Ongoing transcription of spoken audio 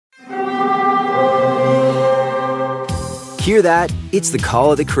Hear that? It's the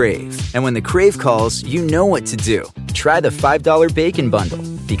call of the Crave. And when the Crave calls, you know what to do. Try the $5 Bacon Bundle,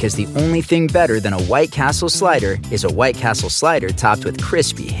 because the only thing better than a White Castle slider is a White Castle slider topped with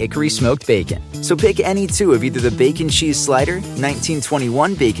crispy hickory smoked bacon. So pick any two of either the Bacon Cheese Slider,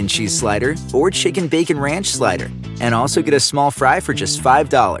 1921 Bacon Cheese Slider, or Chicken Bacon Ranch Slider. And also get a small fry for just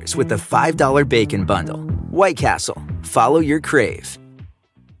 $5 with the $5 Bacon Bundle. White Castle. Follow your Crave.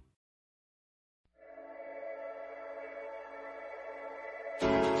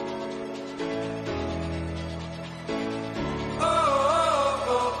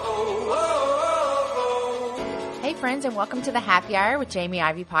 Friends, and welcome to the Happy Hour with Jamie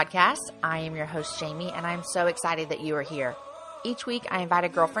Ivey podcast. I am your host, Jamie, and I'm so excited that you are here. Each week, I invite a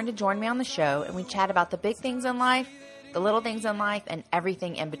girlfriend to join me on the show, and we chat about the big things in life, the little things in life, and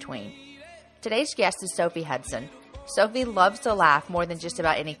everything in between. Today's guest is Sophie Hudson. Sophie loves to laugh more than just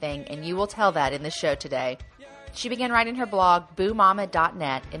about anything, and you will tell that in the show today. She began writing her blog,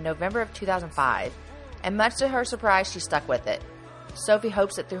 boomama.net, in November of 2005, and much to her surprise, she stuck with it. Sophie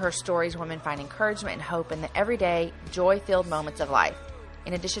hopes that through her stories, women find encouragement and hope in the everyday, joy-filled moments of life.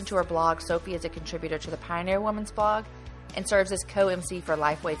 In addition to her blog, Sophie is a contributor to the Pioneer Woman's blog and serves as co-MC for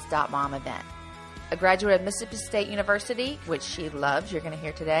Lifeweight's .mom event. A graduate of Mississippi State University, which she loves, you're going to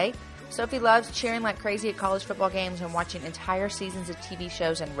hear today, Sophie loves cheering like crazy at college football games and watching entire seasons of TV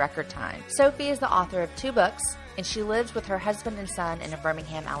shows in record time. Sophie is the author of 2 books, and she lives with her husband and son in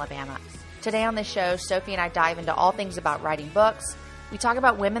Birmingham, Alabama. Today on this show, Sophie and I dive into all things about writing books. We talk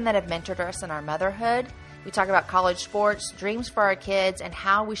about women that have mentored us in our motherhood. We talk about college sports, dreams for our kids, and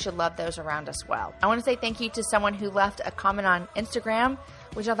how we should love those around us well. I want to say thank you to someone who left a comment on Instagram,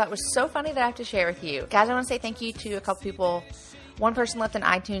 which I thought was so funny that I have to share with you. Guys, I want to say thank you to a couple people. One person left an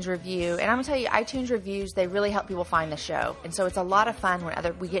iTunes review, and I'm going to tell you, iTunes reviews, they really help people find the show. And so it's a lot of fun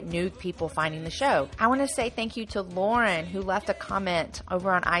when we get new people finding the show. I want to say thank you to Lauren, who left a comment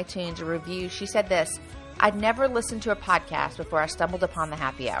over on iTunes, a review. She said this: I'd never listened to a podcast before I stumbled upon the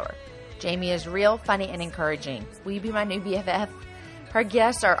Happy Hour. Jamie is real, funny, and encouraging. Will you be my new BFF? Her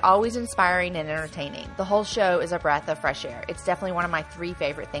guests are always inspiring and entertaining. The whole show is a breath of fresh air. It's definitely one of my 3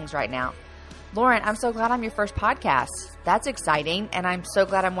 favorite things right now. Lauren, I'm so glad I'm your first podcast. That's exciting, and I'm so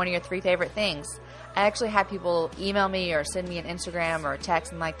glad I'm one of your 3 favorite things. I actually had people email me or send me an Instagram or a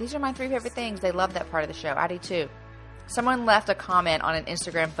text and like, these are my 3 favorite things. They love that part of the show. I do too. Someone left a comment on an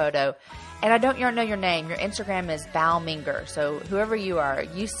Instagram photo, and I don't know your name. Your Instagram is Val Minger. So whoever you are,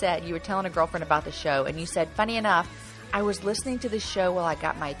 you said you were telling a girlfriend about the show, and you said, funny enough, I was listening to the show while I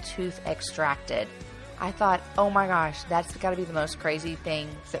got my tooth extracted. I thought, oh my gosh, that's got to be the most crazy thing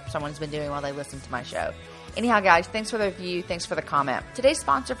that someone's been doing while they listen to my show. Anyhow, guys, thanks for the review. Thanks for the comment. Today's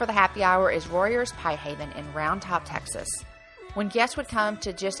sponsor for the Happy Hour is Royer's Pie Haven in Round Top, Texas. When guests would come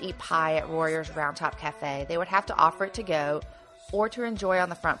to just eat pie at Royer's Round Top Cafe, they would have to offer it to go or to enjoy on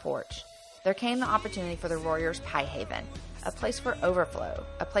the front porch. There came the opportunity for the Royer's Pie Haven, a place for overflow,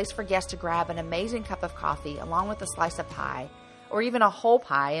 a place for guests to grab an amazing cup of coffee along with a slice of pie, or even a whole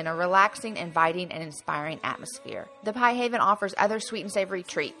pie in a relaxing, inviting, and inspiring atmosphere. The Pie Haven offers other sweet and savory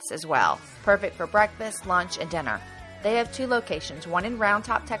treats as well, perfect for breakfast, lunch, and dinner. They have 2 locations, one in Round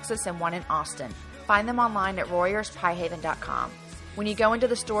Top, Texas, and one in Austin. Find them online at royerspiehaven.com. When you go into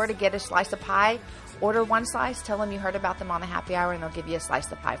the store to get a slice of pie, order 1 slice, tell them you heard about them on the Happy Hour, and they'll give you a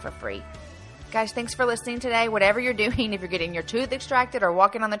slice of pie for free. Guys, thanks for listening today. Whatever you're doing, if you're getting your tooth extracted or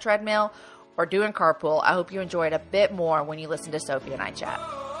walking on the treadmill or doing carpool, I hope you enjoy it a bit more when you listen to Sophie and I chat.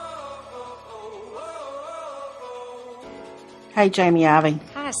 Hey, Jamie Ivey.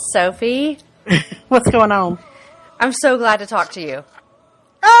 Hi, Sophie. What's going on? I'm so glad to talk to you.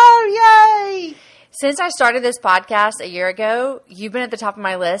 Oh, yay! Since I started this podcast a year ago, you've been at the top of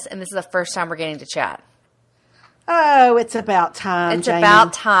my list, and this is the first time we're getting to chat. Oh, it's about time, It's Jamie.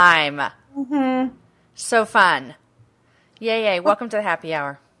 about time. Mm-hmm. So fun. Yay. Welcome to the Happy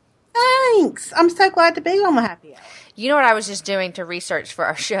Hour. Thanks. I'm so glad to be on the Happy Hour. You know what I was just doing to research for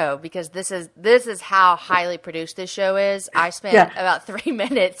our show, because this is how highly produced this show is. I spent about 3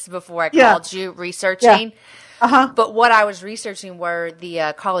 minutes before I called you researching. Yeah. Uh-huh. But what I was researching were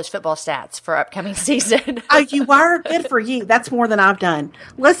the college football stats for upcoming season. Oh, you were? Good for you. That's more than I've done.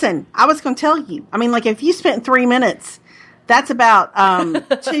 Listen, I was going to tell you. I mean, like, if you spent 3 minutes, that's about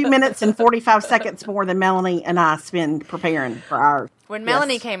 2 minutes and 45 seconds more than Melanie and I spend preparing for our... When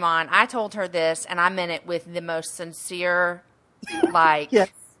Melanie came on, I told her this, and I meant it with the most sincere,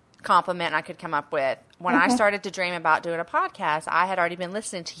 compliment I could come up with. When I started to dream about doing a podcast, I had already been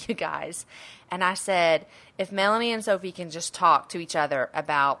listening to you guys, and I said, if Melanie and Sophie can just talk to each other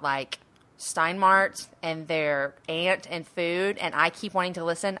about, like, Steinmarts and their aunt and food, and I keep wanting to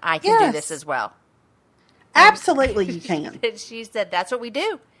listen, I can do this as well. Absolutely, you can. And she said, that's what we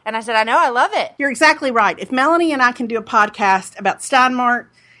do. And I said, I know, I love it. You're exactly right. If Melanie and I can do a podcast about Steinmart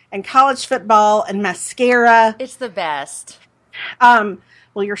and college football and mascara. It's the best.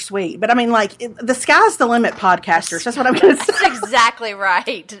 Well, you're sweet. But I mean, like, the sky's the limit, podcasters. That's what I'm going to say. That's exactly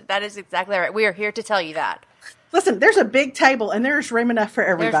right. That is exactly right. We are here to tell you that. Listen, there's a big table, and there's room enough for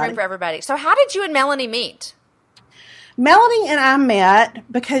everybody. There's room for everybody. So how did you and Melanie meet? Melanie and I met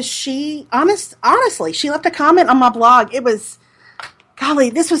because she, honestly, she left a comment on my blog. It was, golly,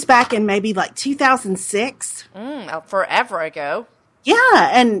 this was back in maybe like 2006. Forever ago. Yeah,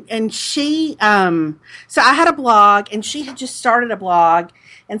 and she, so I had a blog, and she had just started a blog,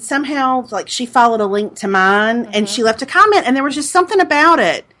 and somehow, like, she followed a link to mine, and she left a comment, and there was just something about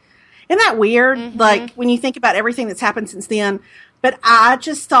it. Isn't that weird? Like, when you think about everything that's happened since then. But I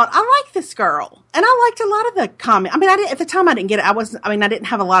just thought, I like this girl, and I liked a lot of the comment. I mean, at the time I didn't get it. I didn't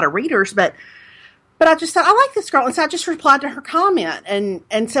have a lot of readers, but I just thought, I like this girl. And so I just replied to her comment.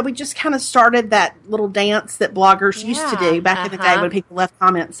 And so we just kind of started that little dance that bloggers used to do back in the day when people left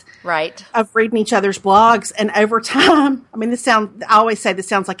comments. Right. Of reading each other's blogs. And over time, I mean, I always say this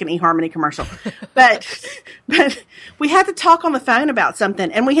sounds like an eHarmony commercial. but we had to talk on the phone about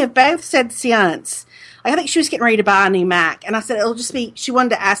something. And we have both said since, I think she was getting ready to buy a new Mac. And I said, she wanted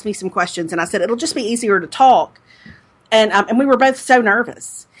to ask me some questions. And I said, it'll just be easier to talk. And we were both so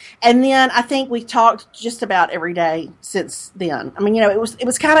nervous. And then I think we talked just about every day since then. I mean, it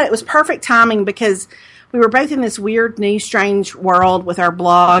was perfect timing because we were both in this weird, new, strange world with our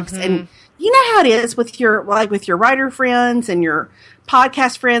blogs. And you know how it is with your writer friends and your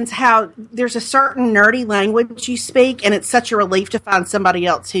podcast friends, how there's a certain nerdy language you speak, and it's such a relief to find somebody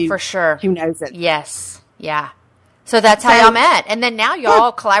else who knows it. Yes. Yeah. So that's how y'all met. And then now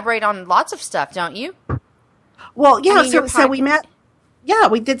y'all collaborate on lots of stuff, don't you? Well, yeah. So we met. Yeah,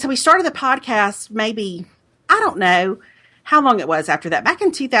 we did. So we started the podcast maybe, I don't know how long it was after that, back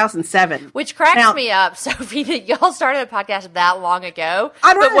in 2007. Which cracks me up, Sophie, that y'all started a podcast that long ago.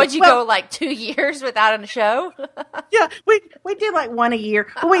 I know. But would you go like 2 years without a show? Yeah, we did like one a year.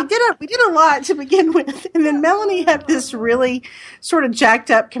 But we did a lot to begin with. And then Melanie had this really sort of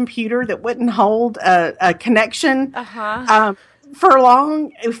jacked up computer that wouldn't hold a connection. For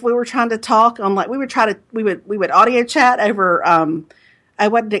long, if we were trying to talk on, like, we would audio chat over, I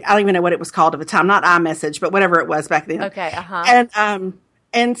don't even know what it was called at the time, not iMessage, but whatever it was back then. Okay,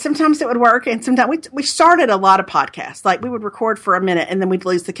 And sometimes it would work, and sometimes we started a lot of podcasts. Like, we would record for a minute, and then we'd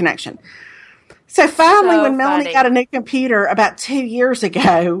lose the connection. So finally, when Melanie got a new computer about 2 years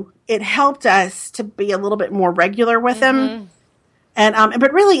ago, it helped us to be a little bit more regular with them. And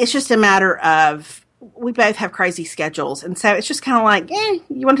but really, it's just a matter of, we both have crazy schedules. And so it's just kind of like,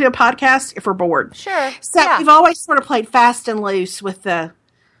 you want to do a podcast if we're bored? Sure. So we've always sort of played fast and loose with the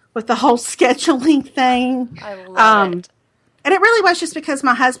whole scheduling thing. I love it. And it really was just because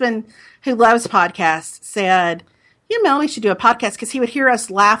my husband, who loves podcasts, said, you and Melanie should do a podcast, because he would hear us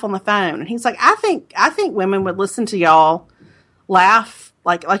laugh on the phone. And he's like, I think women would listen to y'all laugh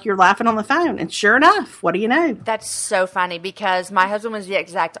like you're laughing on the phone. And sure enough, what do you know? That's so funny, because my husband was the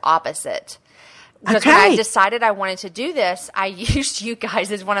exact opposite. Because when I decided I wanted to do this, I used you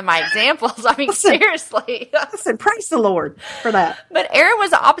guys as one of my examples. I mean, seriously. Listen, praise the Lord for that. But Aaron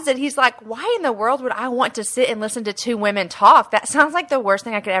was the opposite. He's like, why in the world would I want to sit and listen to two women talk? That sounds like the worst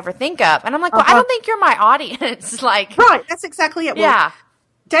thing I could ever think of. And I'm like, well, I don't think you're my audience. Like, right. That's exactly it. Yeah. Well,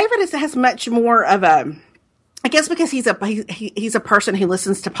 David has much more of a, I guess because he's a person who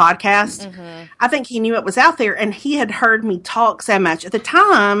listens to podcasts. I think he knew it was out there, and he had heard me talk so much at the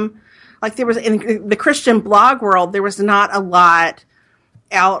time. Like, there was, in the Christian blog world, there was not a lot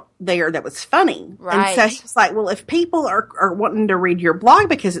out there that was funny. Right. And so he was like, well, if people are wanting to read your blog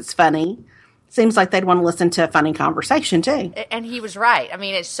because it's funny, it seems like they'd want to listen to a funny conversation too. And he was right. I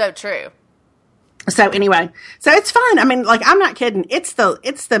mean, it's so true. So anyway, so it's fun. I mean, like, I'm not kidding. It's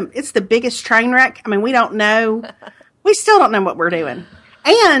the biggest train wreck. I mean, we don't know. We still don't know what we're doing.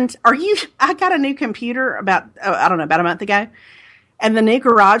 And I got a new computer about a month ago. And the new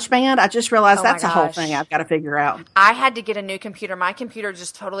GarageBand, I just realized that's a whole thing I've got to figure out. I had to get a new computer. My computer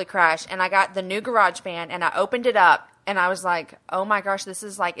just totally crashed. And I got the new GarageBand, and I opened it up, and I was like, oh my gosh, this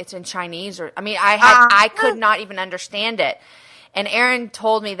is like, it's in Chinese. I could not even understand it. And Aaron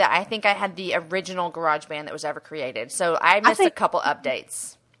told me that I think I had the original GarageBand that was ever created. So I missed a couple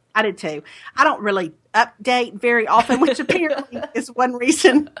updates. I did too. I don't really update very often, which apparently is one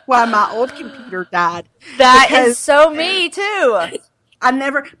reason why my old computer died. That is so me too.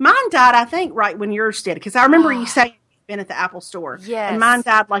 Mine died, I think, right when yours did. Because I remember you saying you'd been at the Apple store. Yes. And mine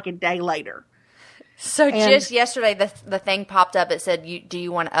died like a day later. So just yesterday, the thing popped up. It said, do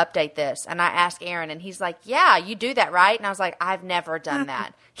you want to update this? And I asked Aaron, and he's like, yeah, you do that, right? And I was like, I've never done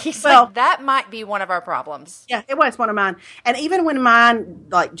that. He's like, that might be one of our problems. Yeah, it was one of mine. And even when mine,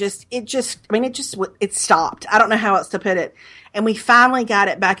 it stopped. I don't know how else to put it. And we finally got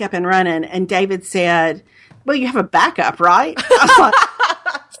it back up and running. And David said, well, you have a backup, right? I was like,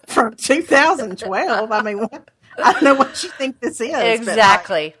 from 2012. I mean, what? I don't know what you think this is.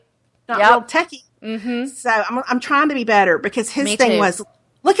 Exactly. Not real techie. Mm-hmm. So I'm trying to be better because his thing was,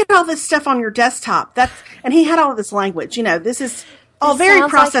 look at all this stuff on your desktop. And he had all of this language. You know, this is all very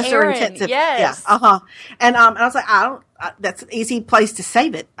processor intensive. Yes. Yeah. And I was like, that's an easy place to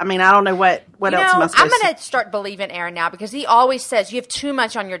save it. I mean, I don't know what else am I supposed to. I'm going to start believing Aaron now because he always says you have too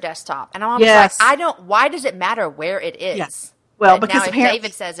much on your desktop. And I'm always like, why does it matter where it is? Yes. Well, but because now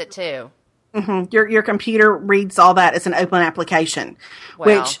David says it too. Mm-hmm, your computer reads all that as an open application,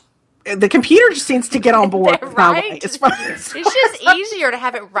 which the computer just seems to get on board. Right? It's just easier to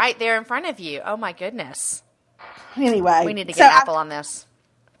have it right there in front of you. Oh my goodness. Anyway, we need to get Apple on this.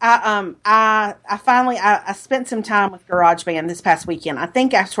 I finally spent some time with GarageBand this past weekend. I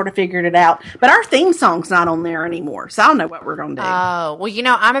think I sort of figured it out, but our theme song's not on there anymore, so I don't know what we're going to do. Oh,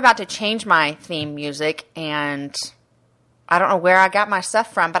 well, I'm about to change my theme music, and I don't know where I got my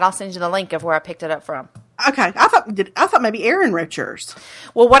stuff from, but I'll send you the link of where I picked it up from. Okay, I thought maybe Aaron wrote yours.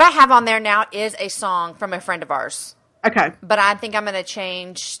 Well, what I have on there now is a song from a friend of ours. Okay, but I think I'm going to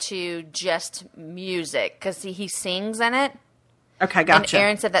change to just music because he sings in it. Okay, gotcha. And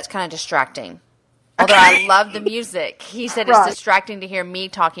Aaron said that's kind of distracting. Although I love the music, he said it's distracting to hear me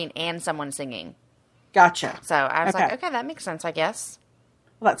talking and someone singing. Gotcha. So I was like, okay, that makes sense, I guess.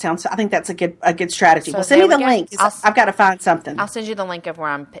 Well, I think that's a good strategy. Well, send me the link. I've got to find something. I'll send you the link of where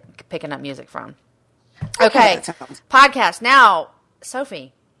I'm picking up music from. Okay. Podcast. Now,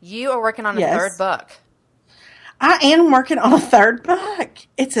 Sophie, you are working on a third book. I am working on a third book.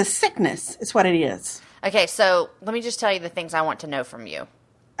 It's a sickness. It's what it is. Okay, so let me just tell you the things I want to know from you.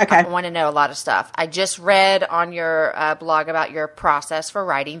 Okay. I want to know a lot of stuff. I just read on your blog about your process for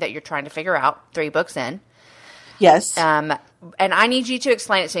writing that you're trying to figure out 3 books in. Yes. And I need you to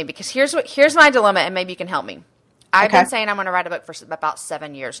explain it to me because here's my dilemma, and maybe you can help me. I've been saying I'm going to write a book for about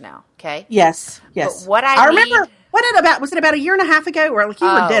 7 years now. Okay. Yes. But what I remember. Was it about a year and a half ago, or like you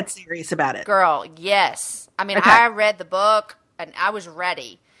were dead serious about it? Girl, yes. I mean, I read the book and I was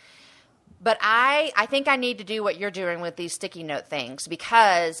ready. But I think I need to do what you're doing with these sticky note things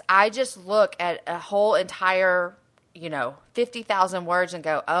because I just look at a whole entire 50,000 words and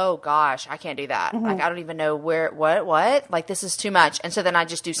go, oh gosh, I can't do that. Mm-hmm. Like, I don't even know what? Like, this is too much. And so then I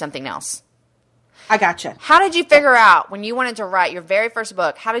just do something else. I gotcha. How did you figure out when you wanted to write your very first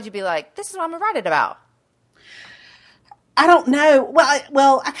book? How did you be like, this is what I'm going to write it about? I don't know.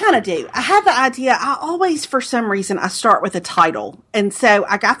 Well, I kind of do. I have the idea. I always, for some reason, I start with a title. And so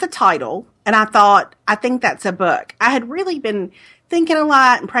I got the title and I thought, I think that's a book. I had really been thinking a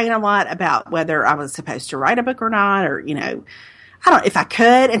lot and praying a lot about whether I was supposed to write a book or not, or, I don't, if I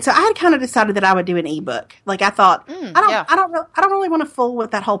could. And so I had kind of decided that I would do an ebook. Like I thought, I don't really want to fool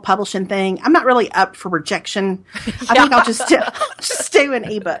with that whole publishing thing. I'm not really up for rejection. I think I'll just do an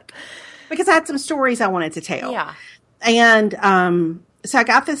ebook because I had some stories I wanted to tell. Yeah. And so I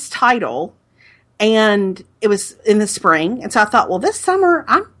got this title, and it was in the spring. And so I thought, well, this summer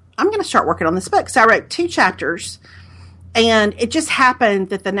I'm going to start working on this book. So I wrote 2 chapters, and it just happened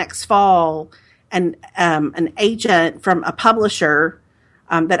that the next fall, an agent from a publisher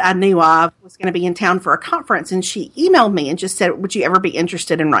that I knew of was going to be in town for a conference, and she emailed me and just said, "Would you ever be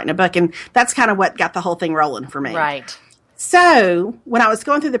interested in writing a book?" And that's kind of what got the whole thing rolling for me. Right. So when I was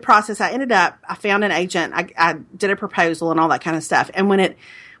going through the process, I found an agent. I did a proposal and all that kind of stuff. And when it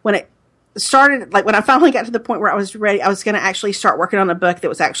started, like when I finally got to the point where I was ready, I was going to actually start working on a book that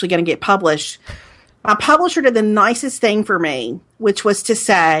was actually going to get published. My publisher did the nicest thing for me, which was to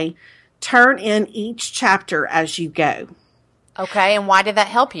say, turn in each chapter as you go. Okay. And why did that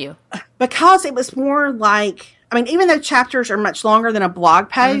help you? Because it was more like, even though chapters are much longer than a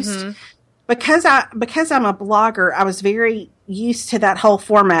blog post, because I'm a blogger, I was very used to that whole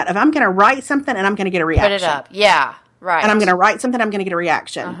format of I'm going to write something and I'm going to get a reaction. Put it up. Yeah. Right. And I'm going to write something, I'm going to get a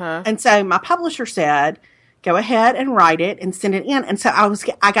reaction. And so my publisher said, go ahead and write it and send it in. And so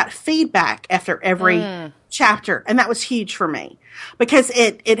I got feedback after every chapter. And that was huge for me because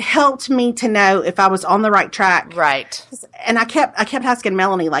it helped me to know if I was on the right track. Right. And I kept asking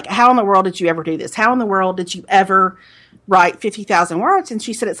Melanie, like, how in the world did you ever do this? How in the world did you ever write 50,000 words? And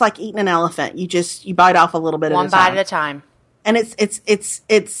she said, it's like eating an elephant. You bite off a little bit one at a time. One bite at a time. And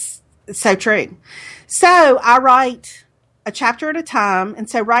it's so true. So I write a chapter at a time. And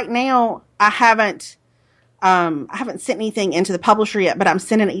so right now I haven't sent anything into the publisher yet, but I'm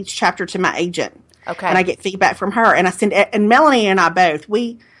sending each chapter to my agent. Okay. And I get feedback from her, and and Melanie and I both,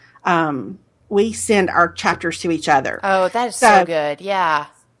 we send our chapters to each other. Oh, that is so good. Yeah.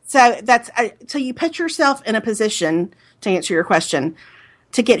 So so you put yourself in a position, to answer your question,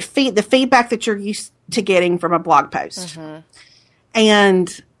 to get the feedback that you're used to getting from a blog post.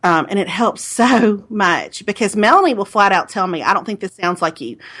 And it helps so much, because Melanie will flat out tell me, I don't think this sounds like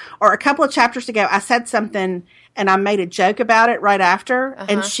you. Or a couple of chapters ago, I said something and I made a joke about it right after.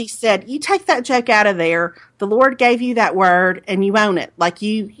 And she said, you take that joke out of there. The Lord gave you that word and you own it. Like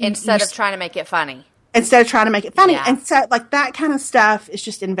instead of trying to make it funny. Instead of trying to make it funny. Yeah. And so like that kind of stuff is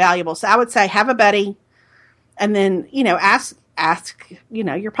just invaluable. So I would say have a buddy, and then, ask,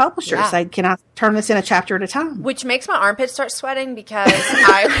 your publisher. Yeah. Say, can I turn this in a chapter at a time? Which makes my armpits start sweating, because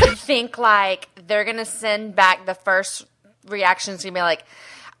I would think like they're going to send back the first reactions and be like,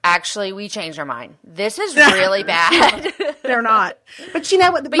 actually, we changed our mind. This is really bad. They're not. But you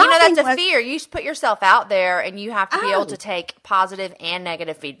know what? But that's a fear. You put yourself out there, and you have to be able to take positive and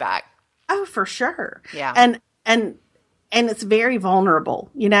negative feedback. Oh, for sure. Yeah. And it's very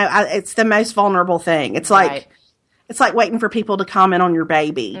vulnerable. It's the most vulnerable thing. It's like it's like waiting for people to comment on your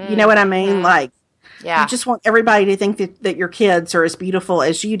baby. You know what I mean? Like, you just want everybody to think that your kids are as beautiful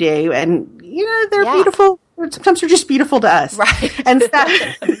as you do, and they're beautiful. Sometimes they're just beautiful to us, right? And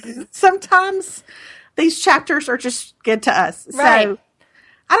sometimes these chapters are just good to us. Right. So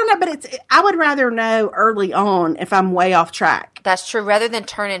I don't know, but I would rather know early on if I'm way off track. That's true. Rather than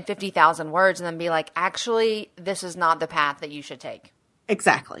turn in 50,000 words and then be like, actually, this is not the path that you should take.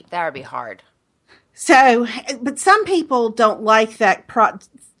 Exactly. That would be hard. So, but some people don't like that.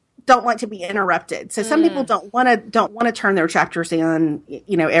 Don't like to be interrupted. So some people don't want to turn their chapters in,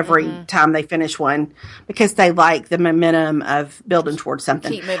 every time they finish one, because they like the momentum of building towards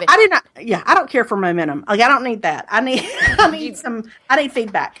something. Keep moving. I don't care for momentum. Like, I don't need that. I need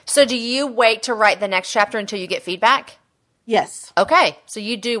feedback. So do you wait to write the next chapter until you get feedback? Yes. Okay. So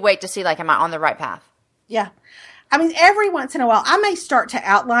you do wait to see, like, am I on the right path? Yeah. I mean, every once in a while, I may start to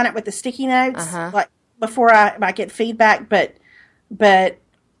outline it with the sticky notes, like before I get feedback, but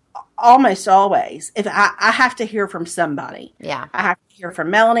almost always, if I have to hear from somebody. Yeah. I have to hear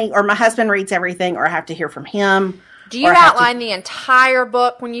from Melanie, or my husband reads everything, or I have to hear from him. Do you outline the entire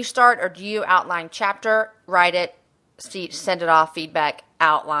book when you start, or do you outline chapter, write it, send it off, feedback,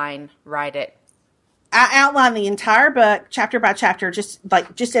 outline, write it? I outline the entire book, chapter by chapter, just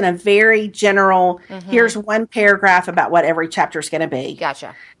in a very general, here's one paragraph about what every chapter is going to be.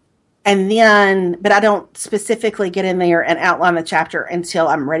 Gotcha. And then, but I don't specifically get in there and outline the chapter until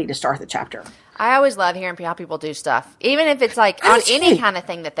I'm ready to start the chapter. I always love hearing how people do stuff, even if it's like on any kind of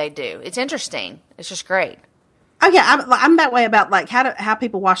thing that they do. It's interesting. It's just great. Oh yeah, I'm that way about like how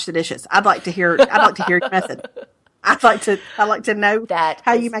people wash the dishes. I'd like to hear your method. I'd like to know that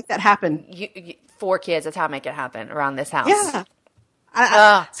how you make that happen. 4 kids, that's how I make it happen around this house.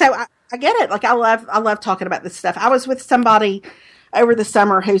 Yeah. So I get it. Like, I love talking about this stuff. I was with somebody over the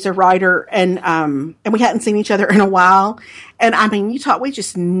summer who's a writer, and we hadn't seen each other in a while. And I mean, we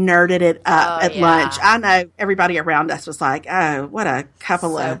just nerded it up at lunch. I know everybody around us was like, oh, what a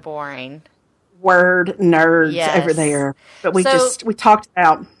couple of boring word nerds over there. But we talked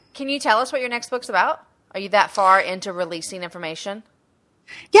about. Can you tell us what your next book's about? Are you that far into releasing information?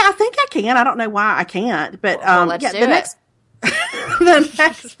 Yeah, I think I can. I don't know why I can't, but let's do it.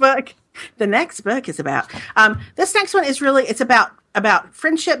 The next book is about this next one is really, it's about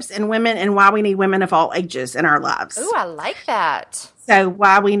friendships and women, and why we need women of all ages in our lives. Ooh, I like that. So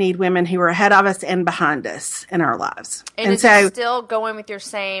why we need women who are ahead of us and behind us in our lives. And is it still going with your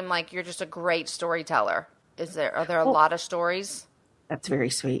same, like, you're just a great storyteller? Are there a lot of stories? That's very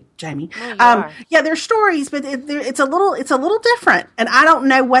sweet, Jamie. No, yeah, there's stories, but it's a little different, and I don't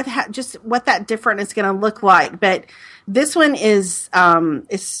know what that different is going to look like. But this one is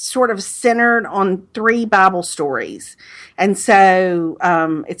sort of centered on 3 Bible stories, and so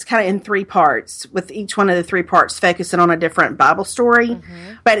it's kind of in 3 parts, with each one of the 3 parts focusing on a different Bible story.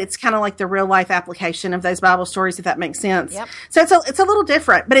 But it's kind of like the real life application of those Bible stories, if that makes sense. Yep. So it's a little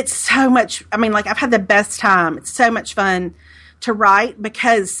different, but it's so much. I mean, like, I've had the best time. It's so much fun to write,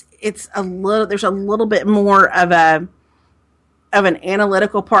 because there's a little bit more of an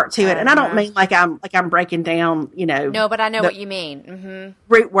analytical part to it. And I don't mean like I'm breaking down, No, but I know what you mean.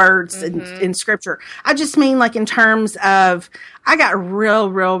 Root words in scripture. I just mean, like, in terms of, I got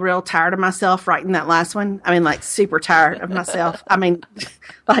real tired of myself writing that last one. I mean, like, super tired of myself. I mean,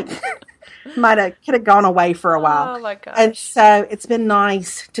 like, could have gone away for a while. Oh my gosh. And so it's been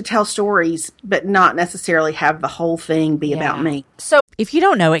nice to tell stories, but not necessarily have the whole thing be about me. So If you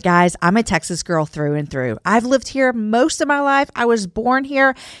don't know it, guys, I'm a Texas girl through and through. I've lived here most of my life. I was born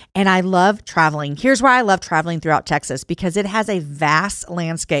here and I love traveling. Here's why I love traveling throughout Texas, because it has a vast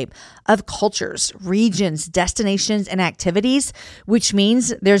landscape of cultures, regions, destinations, and activities, which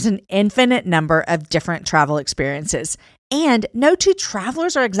means there's an infinite number of different travel experiences. And no two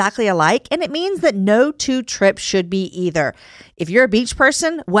travelers are exactly alike, and it means that no two trips should be either. If you're a beach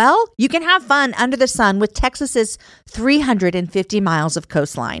person, well, you can have fun under the sun with Texas's 350 miles of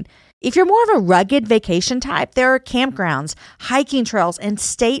coastline. If you're more of a rugged vacation type, there are campgrounds, hiking trails, and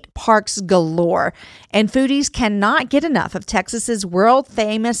state parks galore. And foodies cannot get enough of Texas's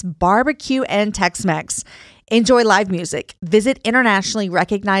world-famous barbecue and Tex-Mex. Enjoy live music, visit internationally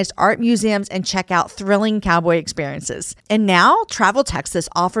recognized art museums, and check out thrilling cowboy experiences. And now, Travel Texas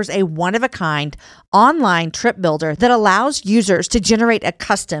offers a one-of-a-kind online trip builder that allows users to generate a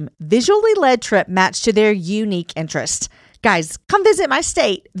custom, visually led trip matched to their unique interests. Guys, come visit my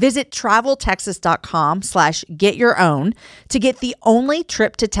state. Visit traveltexas.com/getyourown to get the only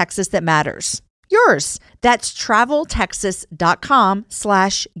trip to Texas that matters. Yours. That's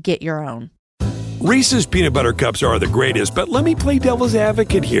traveltexas.com/getyourown. Reese's peanut butter cups are the greatest, but let me play devil's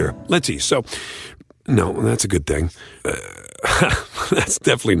advocate here. Let's see. So, no, that's a good thing. That's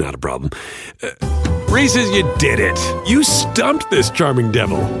definitely not a problem. Reese's, you did it. You stumped this charming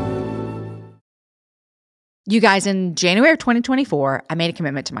devil. You guys, in January of 2024, I made a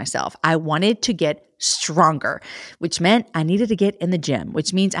commitment to myself. I wanted to get stronger, which meant I needed to get in the gym,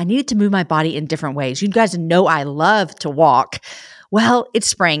 which means I needed to move my body in different ways. You guys know I love to walk. Well, it's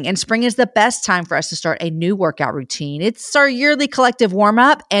spring, and spring is the best time for us to start a new workout routine. It's our yearly collective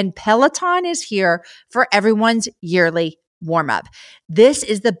warm-up, and Peloton is here for everyone's yearly warm-up. This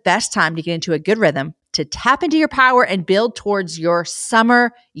is the best time to get into a good rhythm, to tap into your power and build towards your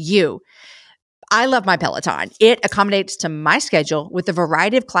summer you. I love my Peloton. It accommodates to my schedule with a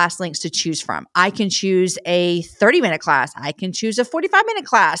variety of class links to choose from. I can choose a 30-minute class. I can choose a 45-minute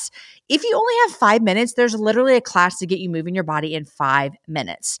class. If you only have 5 minutes, there's literally a class to get you moving your body in 5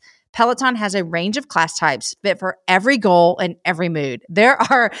 minutes. Peloton has a range of class types fit for every goal and every mood. There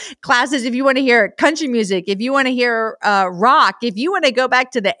are classes if you want to hear country music, if you want to hear rock, if you want to go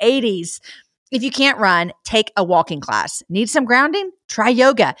back to the 80s. If you can't run, take a walking class. Need some grounding? Try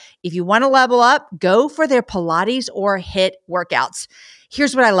yoga. If you want to level up, go for their Pilates or HIIT workouts.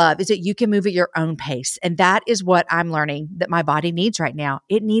 Here's what I love is that you can move at your own pace. And that is what I'm learning that my body needs right now.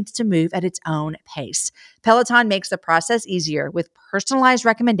 It needs to move at its own pace. Peloton makes the process easier with personalized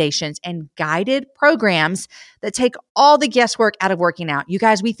recommendations and guided programs that take all the guesswork out of working out. You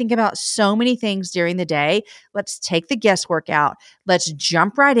guys, we think about so many things during the day. Let's take the guesswork out. Let's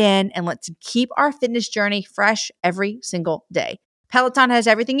jump right in and let's keep our fitness journey fresh every single day. Peloton has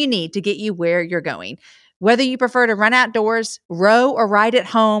everything you need to get you where you're going. Whether you prefer to run outdoors, row or ride at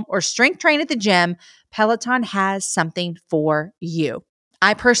home, or strength train at the gym, Peloton has something for you.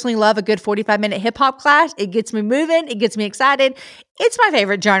 I personally love a good 45-minute hip hop class. It gets me moving. It gets me excited. It's my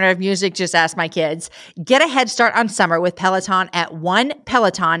favorite genre of music. Just ask my kids. Get a head start on summer with Peloton at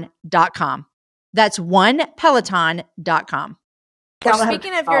onepeloton.com. That's onepeloton.com. Well,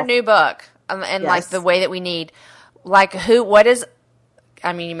 speaking of your new book and like the way that we need, like what is,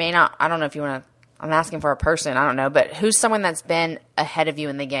 I mean, you may not, I don't know if you want to, I'm asking for a person, I don't know, but who's someone that's been ahead of you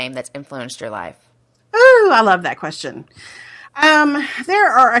in the game that's influenced your life? Ooh, I love that question. There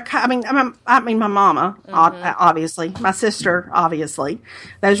are, I mean, my mama, obviously, my sister, obviously,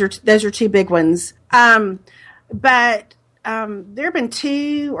 those are two big ones. But there have been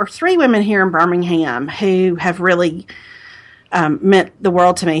 2 or 3 women here in Birmingham who have really meant the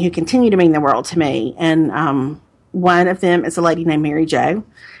world to me, who continue to mean the world to me. And one of them is a lady named Mary Jo.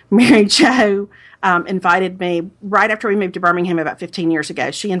 Mary Jo invited me right after we moved to Birmingham about 15 years ago.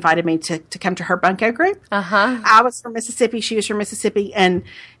 She invited me to come to her Bunko group. I was from Mississippi. She was from Mississippi. And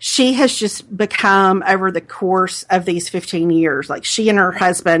she has just become, over the course of these 15 years, like she and her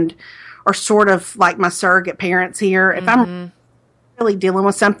husband are sort of like my surrogate parents here. If I'm really dealing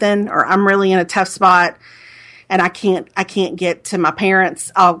with something or I'm really in a tough spot and I can't get to my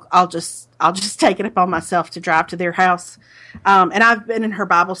parents, I'll just take it upon myself to drive to their house. And I've been in her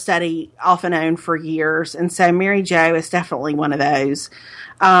Bible study off and on for years. And so Mary Jo is definitely one of those.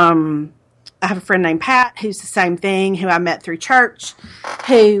 I have a friend named Pat who's the same thing, who I met through church,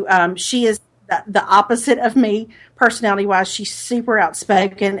 who she is the opposite of me personality-wise. She's super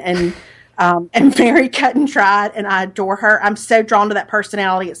outspoken and very cut and dried, and I adore her. I'm so drawn to that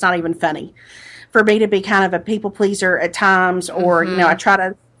personality, it's not even funny. For me to be kind of a people pleaser at times, or, you know, I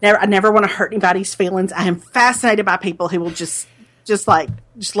never want to hurt anybody's feelings. I am fascinated by people who will just lay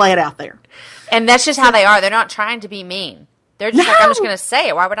it out there. And that's just how they are. They're not trying to be mean. They're just like, I'm just going to say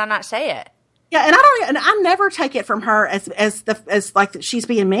it. Why would I not say it? Yeah, and I never take it from her as like that she's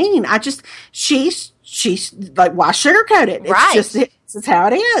being mean. She's like, why sugarcoat it? Right. It's how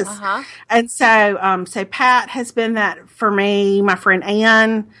it is. And so Pat has been that for me. My friend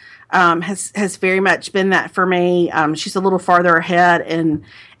Ann has very much been that for me. She's a little farther ahead in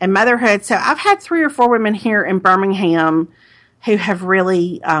motherhood. So I've had 3 or 4 women here in Birmingham who have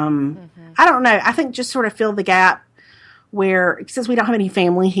really, I don't know, I think just sort of filled the gap where, since we don't have any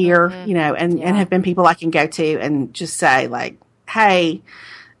family here, and have been people I can go to and just say, like, hey,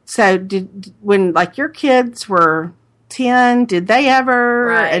 so when like your kids were 10, did they ever?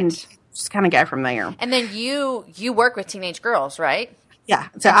 Right. And just kind of go from there. And then you work with teenage girls, right? Yeah.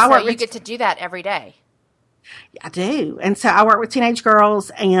 So you get to do that every day. I do. And so I work with teenage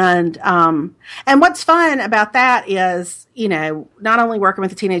girls, and what's fun about that is, not only working with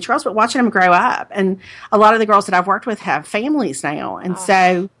the teenage girls, but watching them grow up. And a lot of the girls that I've worked with have families now. And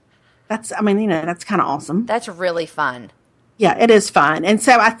so that's kind of awesome. That's really fun. Yeah, it is fun. And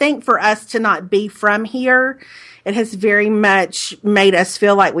so I think for us to not be from here, it has very much made us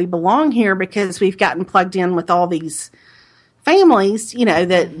feel like we belong here, because we've gotten plugged in with all these families,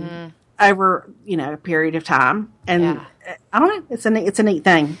 that over, a period of time. And I don't know, it's a neat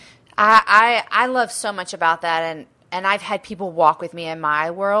thing. I love so much about that. And I've had people walk with me in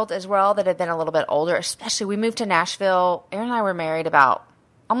my world as well that have been a little bit older. Especially, we moved to Nashville. Aaron and I were married about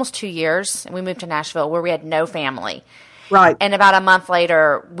almost 2 years, and we moved to Nashville where we had no family. Right. And about a month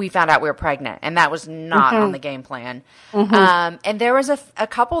later, we found out we were pregnant, and that was not on the game plan. And there was a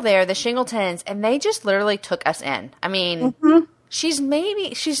couple there, the Shingletons, and they just literally took us in. I mean, she's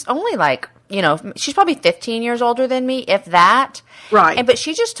only like, she's probably 15 years older than me, if that. Right. But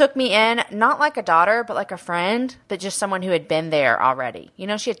she just took me in, not like a daughter, but like a friend, but just someone who had been there already.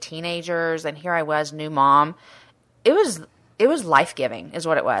 She had teenagers, and here I was, new mom. It was life-giving is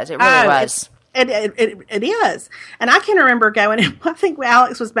what it was. It really was. It is. And I can remember going, I think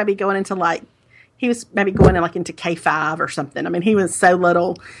Alex was maybe going into into K-5 or something. I mean, he was so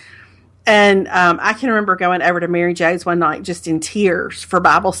little. And I can remember going over to Mary Jo's one night just in tears for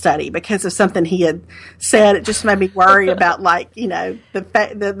Bible study because of something he had said. It just made me worry about, like, the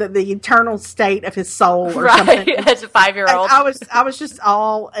eternal state of his soul or something. As a 5-year-old. I was just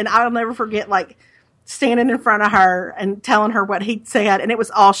and I'll never forget, like, standing in front of her and telling her what he'd said, and it was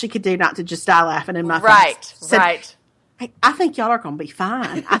all she could do not to just die laughing in my face. Right. Hey, I think y'all are going to be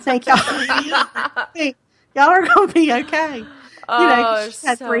fine. I think y'all are going to be okay. She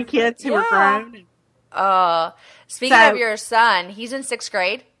had 3 kids who were grown. Speaking of your son, he's in 6th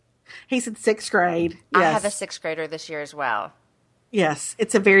grade. He's in 6th grade. Yes. I have a 6th grader this year as well. Yes,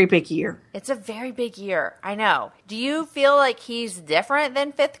 it's a very big year. It's a very big year. I know. Do you feel like he's different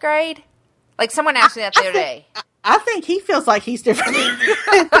than 5th grade? Like, someone asked me that the other day. I think he feels like he's different.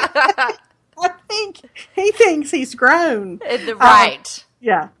 I think he thinks he's grown. Right.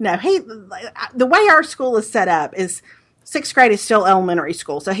 Yeah. No, the way our school is set up is 6th grade is still elementary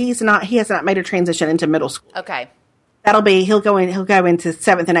school. So he has not made a transition into middle school. Okay. He'll go into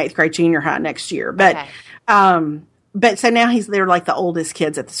 7th and 8th grade junior high next year. But, but so now they're like the oldest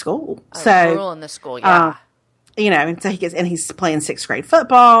kids at the school. Rule in the school, yeah. And so he's playing 6th grade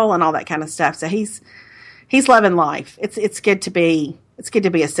football and all that kind of stuff. So he's loving life. It's good to be a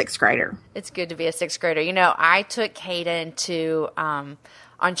 6th grader. It's good to be a 6th grader. I took Caden to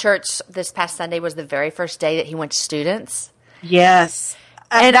on church this past Sunday was the very first day that he went to students. Yes.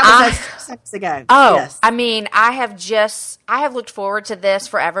 And that was 6 months ago. Oh, yes. I mean, I have looked forward to this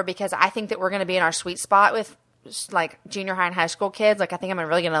forever because I think that we're going to be in our sweet spot with like junior high and high school kids. Like, I think I'm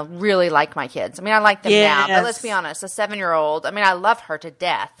really going to really like my kids. I mean, I like them now, but let's be honest, a 7-year-old, I mean, I love her to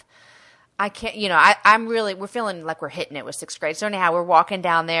death. I can't, we're feeling like we're hitting it with 6th grade. So anyhow, we're walking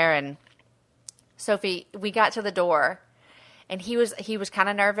down there, and Sophie, we got to the door, and he was kind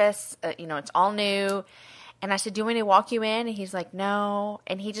of nervous. It's all new. And I said, do you want me to walk you in? And he's like, no.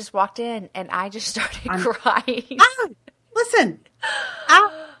 And he just walked in, and I just started crying. Oh, listen.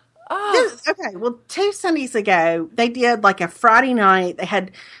 Okay, well, 2 Sundays ago, they did like a Friday night. They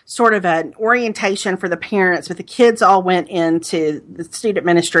had sort of an orientation for the parents, but the kids all went into the student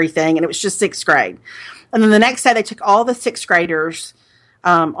ministry thing, and it was just 6th grade. And then the next day, they took all the 6th graders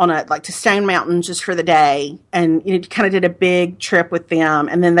to Stone Mountain just for the day, and kind of did a big trip with them.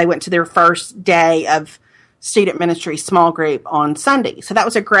 And then they went to their first day of student ministry small group on Sunday. So that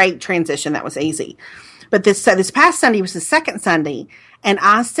was a great transition. That was easy. But this past Sunday was the second Sunday, and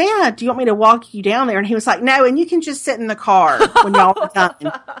I said, do you want me to walk you down there? And he was like, no, and you can just sit in the car when y'all are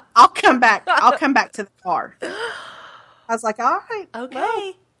done. I'll come back to the car. I was like, all right.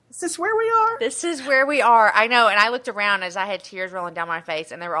 Okay. Is this where we are? This is where we are. I know. And I looked around as I had tears rolling down my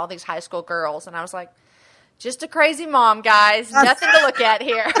face, and there were all these high school girls. And I was like, just a crazy mom, guys. Nothing to look at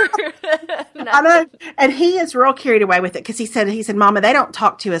here. I know. And he is real carried away with it because he said, Mama, they don't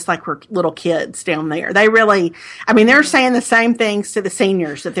talk to us like we're little kids down there. They really, I mean, they're saying the same things to the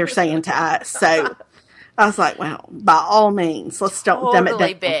seniors that they're saying to us. So I was like, well, by all means, let's don't dumb it down.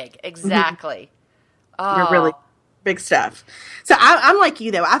 Totally big. Exactly. We're really big stuff. So I'm like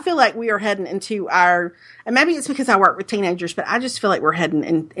you, though. I feel like we are heading into and maybe it's because I work with teenagers, but I just feel like we're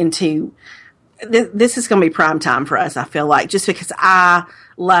heading into this is going to be prime time for us, I feel like, just because I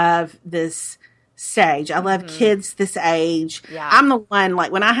love this stage. I love kids this age. Yeah. I'm the one,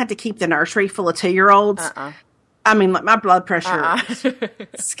 like, when I had to keep the nursery full of 2-year-olds, I mean, like, my blood pressure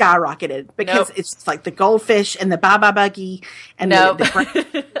skyrocketed because it's just like the goldfish and the bye-bye buggy and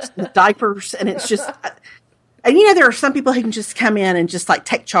the diapers, and it's just... And, there are some people who can just come in and just, like,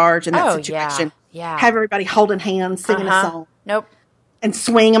 take charge in that situation. Yeah. Have everybody holding hands, singing a song. Nope. And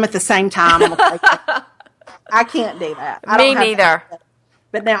swing them at the same time. I can't do that. Me neither.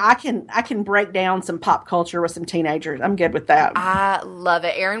 But now I can break down some pop culture with some teenagers. I'm good with that. I love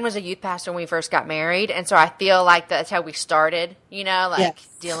it. Aaron was a youth pastor when we first got married, and so I feel like that's how we started,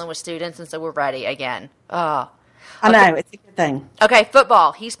 dealing with students, and so we're ready again. Oh. I know. It's a good thing. Okay,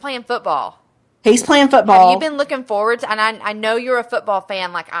 football. He's playing football. He's playing football. Have you been looking forward to, and I know you're a football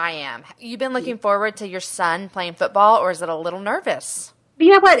fan like I am. You've been looking forward to your son playing football, or is it a little nervous? You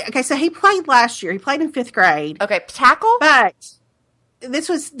know what? Okay, so he played last year. He played in 5th grade. Okay, tackle? But this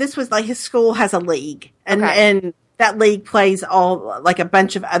was like his school has a league. And that league plays like a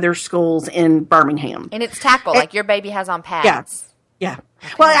bunch of other schools in Birmingham. And it's tackle, like your baby has on pads. Yeah.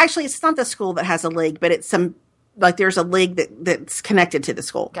 Okay. Well, actually, it's not the school that has a league, but it's there's a league that's connected to the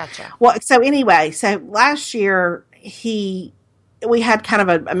school. Gotcha. Well, so anyway, last year we had kind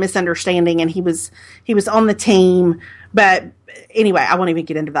of a misunderstanding, and he was on the team, but anyway, I won't even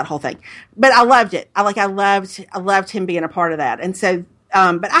get into that whole thing. But I loved it. I loved him being a part of that. And so,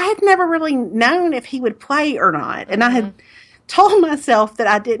 but I had never really known if he would play or not, and I had told myself that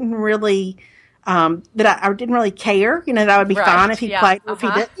I didn't really that I didn't really care. That I would be fine if he played or if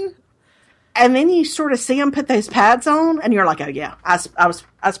he didn't. And then you sort of see him put those pads on, and you're like, oh, yeah, I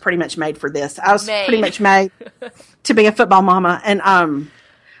was pretty much made for this. I was pretty much made to be a football mama. And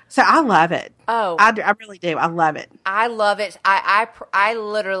so I love it. Oh. I really do. I love it. I love it. I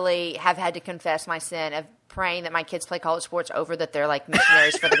literally have had to confess my sin of praying that my kids play college sports over that they're like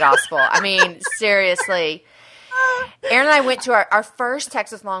missionaries for the gospel. I mean, seriously. Aaron and I went to our first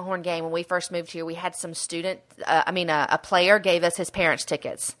Texas Longhorn game when we first moved here. We had some a player gave us his parents'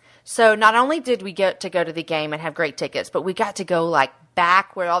 tickets. So not only did we get to go to the game and have great tickets, but we got to go like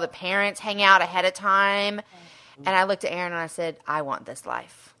back where all the parents hang out ahead of time. And I looked at Aaron and I said, I want this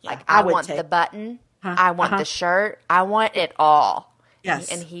life. Yeah, like I want the button. I want the shirt. I want it all.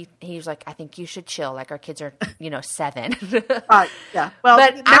 Yes. And he was like, I think you should chill. Like our kids are, 7. Yeah. Well,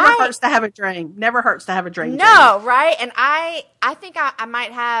 but it never hurts to have a dream. Never hurts to have a dream. No, right? And I think I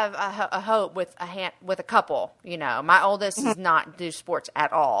might have a hope with a couple. My oldest does not do sports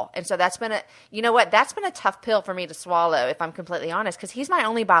at all. And so that's been that's been a tough pill for me to swallow, if I'm completely honest, because he's my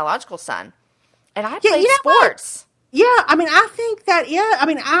only biological son. And I played sports. Yeah, I mean, I think that,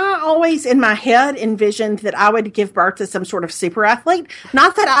 I always in my head envisioned that I would give birth to some sort of super athlete.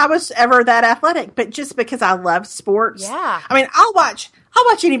 Not that I was ever that athletic, but just because I love sports. Yeah. I mean, I'll watch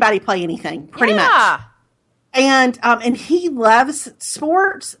anybody play anything, pretty much. And he loves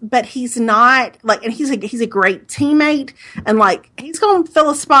sports, but he's not like, and he's a great teammate, and like he's going to fill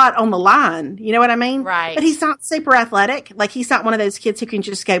a spot on the line. You know what I mean? Right. But he's not super athletic. Like he's not one of those kids who can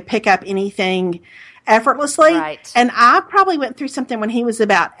just go pick up anything effortlessly. Right. And I probably went through something when he was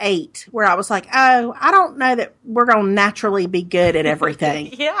about 8 where I was like, oh, I don't know that we're going to naturally be good at everything.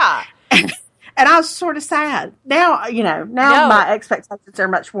 Yeah. And I was sort of sad. Now, my expectations are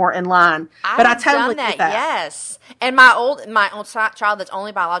much more in line. But I totally get that. Yes. And my old child that's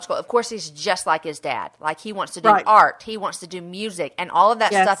only biological, of course, he's just like his dad. Like he wants to do art. He wants to do music. And all of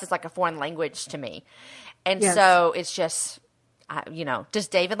that stuff is like a foreign language to me. And so it's just, does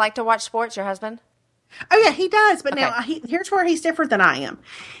David like to watch sports, your husband? Oh, yeah, he does. But now here's where he's different than I am.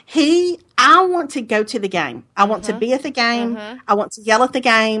 I want to go to the game. I want to be at the game. I want to yell at the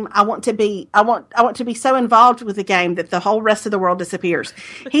game. I want to be so involved with the game that the whole rest of the world disappears.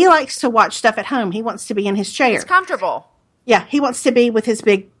 He likes to watch stuff at home. He wants to be in his chair. He's comfortable. Yeah, he wants to be with his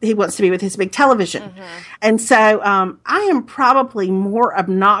big television. And so I am probably more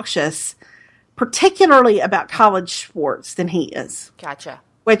obnoxious, particularly about college sports, than he is. Gotcha.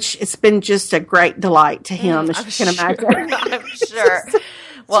 Which it's been just a great delight to him, as you can imagine. I'm sure.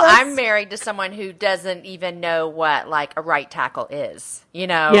 Well, I'm married to someone who doesn't even know what like a right tackle is,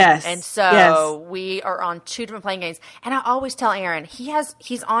 Yes. And so we are on two different playing games. And I always tell Aaron,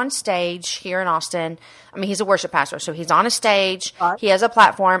 he's on stage here in Austin. I mean, he's a worship pastor, so he's on a stage. Right. He has a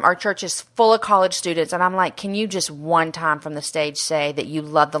platform. Our church is full of college students. And I'm like, can you just one time from the stage say that you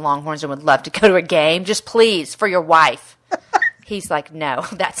love the Longhorns and would love to go to a game? Just please, for your wife. He's like, no,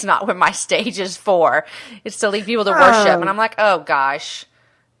 that's not what my stage is for. It's to lead people to worship. And I'm like, oh, gosh.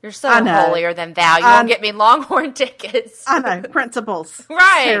 You're so holier than thou. You won't get me Longhorn tickets. I know. Principles.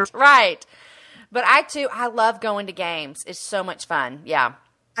 Right. But I love going to games. It's so much fun. Yeah.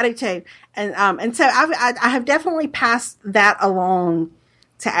 I do too. And so I have definitely passed that along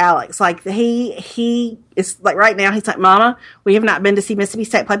to Alex. Like he is like right now, he's like, Mama, we have not been to see Mississippi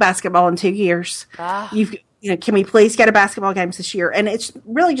State play basketball in 2 years. Can we please go to basketball games this year? And it's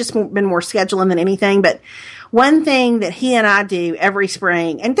really just been more scheduling than anything. But one thing that he and I do every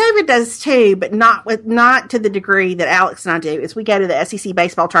spring, and David does too, but not to the degree that Alex and I do, is we go to the SEC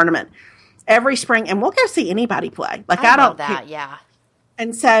baseball tournament every spring, and we'll go see anybody play. Like I don't that, yeah.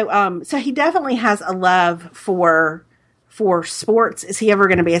 And so he definitely has a love for sports. Is he ever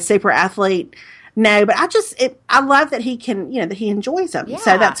going to be a super athlete? No, but I love that he can, that he enjoys them. Yeah.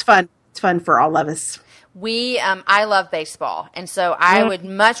 So that's fun. It's fun for all of us. I love baseball, and so I would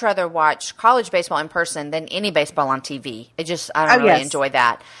much rather watch college baseball in person than any baseball on TV. I don't really enjoy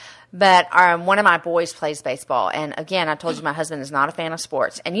that. But one of my boys plays baseball, and again, I told you my husband is not a fan of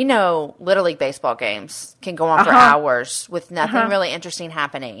sports. And Little League baseball games can go on for hours with nothing really interesting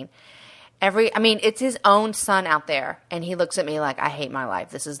happening. It's his own son out there, and he looks at me like, I hate my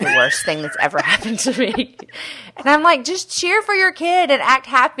life. This is the worst thing that's ever happened to me. And I'm like, just cheer for your kid and act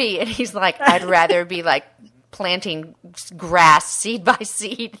happy. And he's like, I'd rather be like planting grass seed by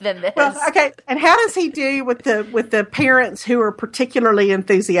seed than this. Well, okay. And how does he do with the parents who are particularly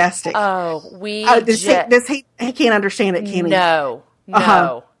enthusiastic? He can't understand it, can he? No.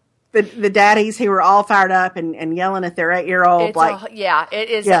 The daddies who are all fired up and yelling at their 8-year-old, it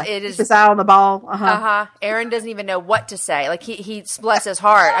is his eye on the ball. Aaron doesn't even know what to say. Like he bless his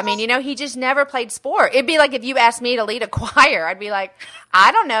heart. I mean, he just never played sport. It'd be like if you asked me to lead a choir, I'd be like,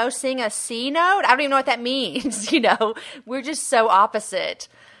 I don't know, sing a C note. I don't even know what that means. We're just so opposite,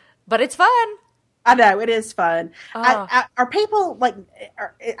 but it's fun. I know, it is fun. Are people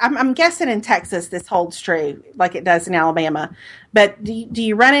I'm guessing in Texas this holds true like it does in Alabama, but do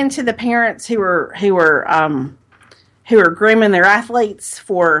you run into the parents who are grooming their athletes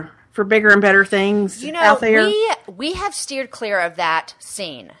for bigger and better things out there? We have steered clear of that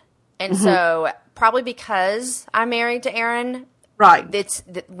scene, and so probably because I'm married to Aaron, right?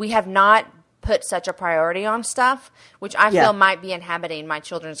 We have not put such a priority on stuff, which I feel might be inhabiting my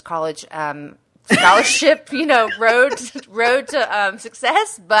children's college scholarship, road to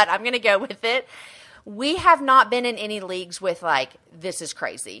success, but I'm going to go with it. We have not been in any leagues with this is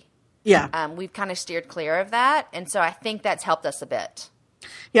crazy. Yeah. We've kind of steered clear of that. And so I think that's helped us a bit.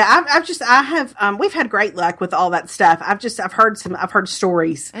 Yeah. We've had great luck with all that stuff. I've heard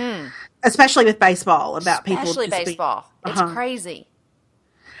stories, especially with baseball about people. Especially baseball. It's crazy.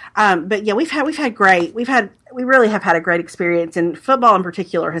 But yeah, we really have had a great experience, and football in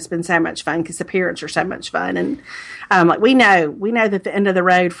particular has been so much fun because the parents are so much fun, and we know that the end of the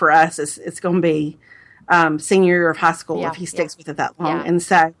road for us is going to be senior year of high school if he sticks with it that long, and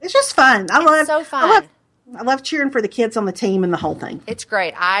so it's just fun. It's so fun. I love cheering for the kids on the team and the whole thing. It's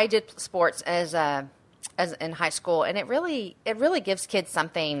great. I did sports as in high school, and it really gives kids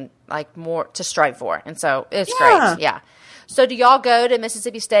something more to strive for, and so it's great. Yeah. So do y'all go to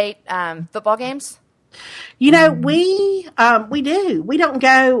Mississippi State football games? We do. We don't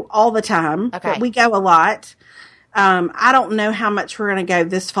go all the time, but we go a lot. I don't know how much we're going to go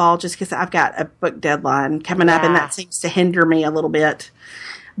this fall just because I've got a book deadline coming up, and that seems to hinder me a little bit.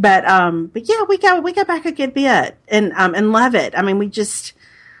 But yeah, we go back a good bit and love it. I mean,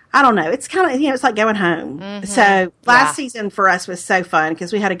 I don't know. It's kind of, it's like going home. Mm-hmm. So last season for us was so fun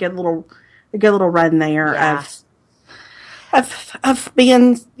because we had a good little run there of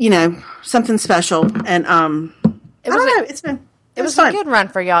being, something special. And, it was a good run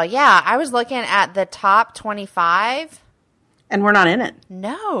for y'all. Yeah. I was looking at the top 25. And we're not in it.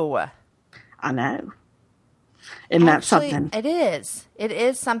 No. I know. Isn't that something? It is. It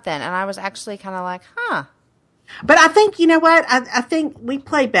is something. And I was actually kind of like, huh. But I think, you know what? I think we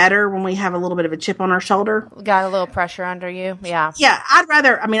play better when we have a little bit of a chip on our shoulder. Got a little pressure under you. Yeah. Yeah. I'd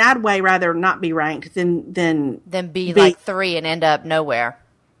way rather not be ranked than be like 3 and end up nowhere.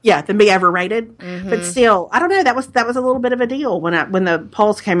 than be overrated. But still, I don't know. That was a little bit of a deal when the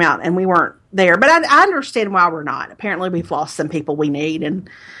polls came out and we weren't there. But I understand why we're not. Apparently, we've lost some people we need, and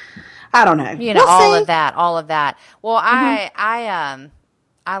I don't know. We'll all of that. Well, I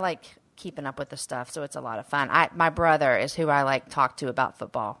like keeping up with the stuff, so it's a lot of fun. My brother is who I like talk to about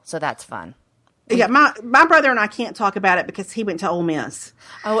football, so that's fun. Yeah, my brother and I can't talk about it because he went to Ole Miss.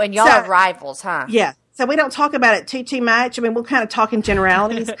 Oh, and y'all are rivals, huh? Yeah. So we don't talk about it too much. I mean, we'll kind of talk in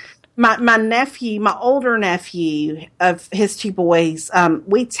generalities. My nephew, my older nephew of his two boys,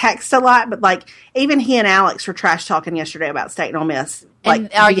 we text a lot, but like even he and Alex were trash talking yesterday about State and Ole Miss. Like,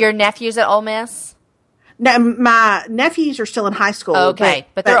 and are your nephews at Ole Miss? No, my nephews are still in high school. Okay,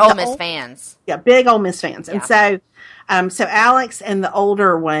 but they're Ole Miss fans. Yeah, big Ole Miss fans. Yeah. And so Alex and the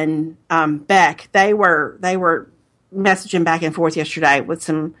older one, Beck, they were messaging back and forth yesterday with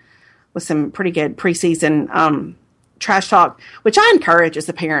some pretty good preseason trash talk, which I encourage as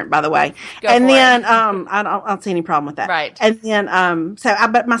a parent, by the way. I don't see any problem with that. Right. And then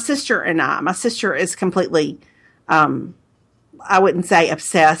but my sister is completely I wouldn't say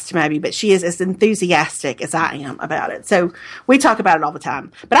obsessed maybe, but she is as enthusiastic as I am about it. So we talk about it all the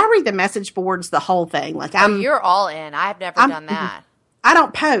time. But I read the message boards, the whole thing. Like you're all in. I've never done that. I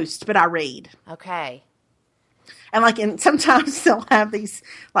don't post, but I read. Okay. And sometimes they'll have these,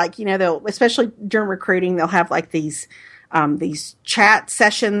 like, they'll, especially during recruiting, they'll have like these chat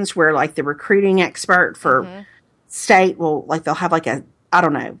sessions where like the recruiting expert for state will, like, they'll have like I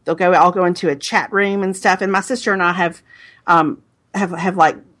don't know, I'll go into a chat room and stuff. And my sister and I have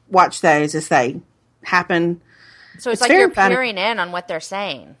like watched those as they happen. So it's like you're peering in on what they're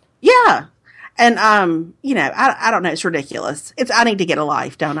saying. Yeah. And, I don't know. It's ridiculous. I need to get a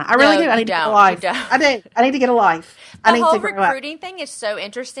life, don't I? I really do. I need to get a life. I do. I need to get a life. The whole recruiting thing is so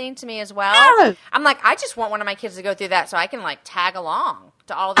interesting to me as well. Yeah. I'm like, I just want one of my kids to go through that so I can like tag along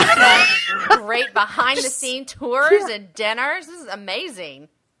to all these great behind the scene tours and dinners. This is amazing.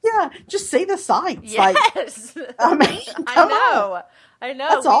 Yeah. Just see the sights. Yes. Like, I mean, I know.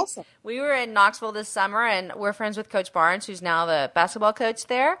 That's awesome. We were in Knoxville this summer and we're friends with Coach Barnes, who's now the basketball coach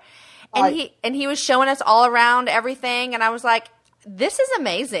there. And he was showing us all around everything, and I was like, this is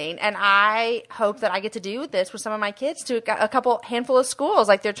amazing, and I hope that I get to do this with some of my kids to a handful of schools.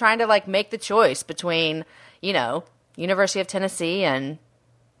 Like, they're trying to, like, make the choice between, University of Tennessee and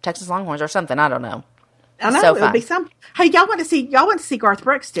Texas Longhorns or something. I don't know. I know. So it would be something. Hey, y'all went to see Garth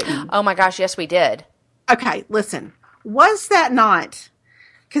Brooks, didn't you? Oh, my gosh, yes, we did. Okay, listen. Was that not...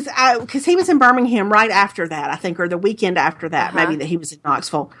 Because he was in Birmingham right after that, I think, or the weekend after that, maybe that he was in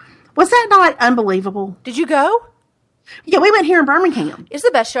Knoxville. Was that not unbelievable? Did you go? Yeah, we went here in Birmingham. It's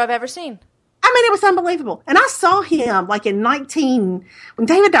the best show I've ever seen. I mean, it was unbelievable. And I saw him like when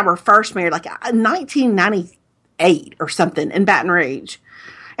David and I were first married, like 1998 or something in Baton Rouge.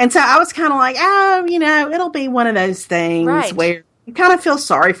 And so I was kind of like, it'll be one of those things where you kind of feel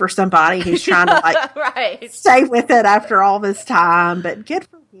sorry for somebody who's trying to like stay with it after all this time. But good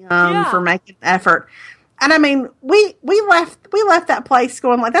for him for making an effort. And I mean, we left that place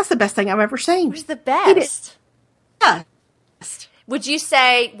going like, that's the best thing I've ever seen. It was the best. Yeah. Would you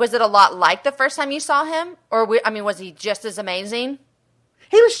say, was it a lot like the first time you saw him? Or, was he just as amazing?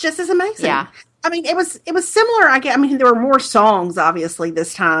 He was just as amazing. Yeah. I mean, it was similar. I mean, there were more songs, obviously,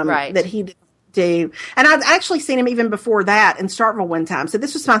 this time that he didn't do. And I'd actually seen him even before that in Starkville one time. So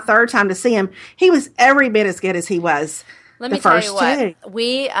this was my third time to see him. He was every bit as good as he was. Let me tell you what,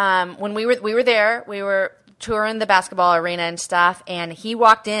 we when we were there, we were touring the basketball arena and stuff, and he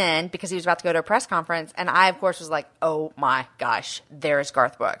walked in because he was about to go to a press conference, and I, of course, was like, oh my gosh, there's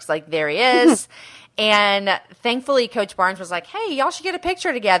Garth Brooks. Like, there he is. And thankfully, Coach Barnes was like, hey, y'all should get a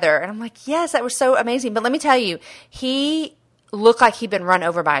picture together. And I'm like, yes, that was so amazing. But let me tell you, he looked like he'd been run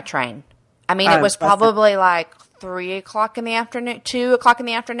over by a train. I mean, it was probably like 3 o'clock in the afternoon, 2 o'clock in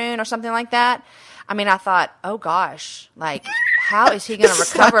the afternoon or something like that. I mean, I thought, oh gosh, like, how is he going to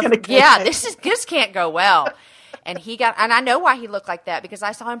recover? This can't go well. And I know why he looked like that, because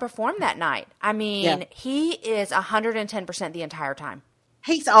I saw him perform that night. I mean, he is 110% the entire time.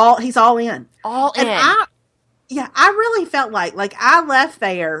 He's all in. All in. And I really felt like I left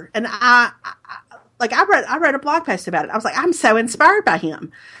there and I read a blog post about it. I was like, I'm so inspired by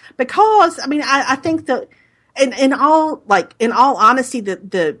him, because I mean, I think that in all honesty,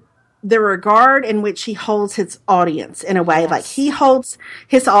 the regard in which he holds his audience in a way, like he holds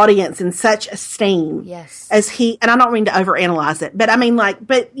his audience in such esteem as and I don't mean to overanalyze it, but I mean,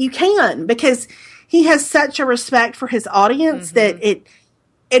 but you can, because he has such a respect for his audience that it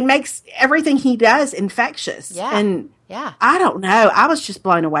makes everything he does infectious. Yeah. And I don't know, I was just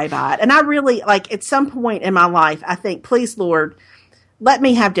blown away by it. And I really, at some point in my life, I think, please, Lord, let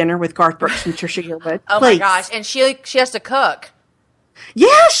me have dinner with Garth Brooks and Trisha Yearwood. Oh please. my gosh. And she has to cook.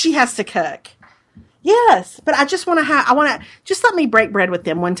 Yeah, she has to cook. Yes, but I just want to just let me break bread with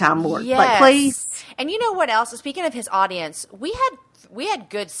them one time, Lord. Yes. Like, please. And you know what else? Speaking of his audience, we had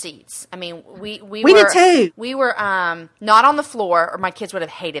good seats. I mean, we did too. We were not on the floor, or my kids would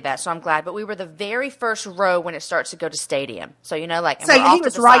have hated that. So I'm glad. But we were the very first row when it starts to go to stadium. So and so we're off he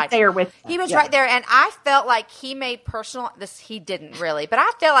was to the right side. there with. He was right there, and I felt like he made personal. He didn't really, but I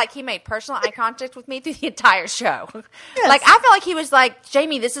felt like he made personal eye contact with me through the entire show. Yes. Like I felt like he was like,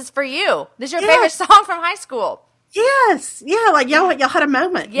 Jamie, this is for you. This is your favorite song from high school. Yes, yeah, like y'all had a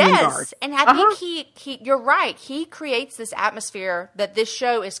moment. Yes, and I think he you're right. He creates this atmosphere that this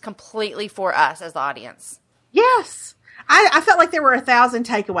show is completely for us as the audience. Yes, I felt like there were 1,000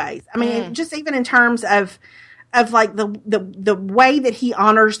 takeaways. I mean, just even in terms of like the way that he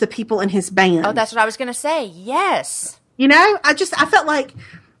honors the people in his band. Oh, that's what I was going to say. Yes, I felt like.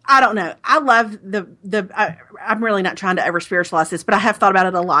 I don't know. I love I'm really not trying to over spiritualize this, but I have thought about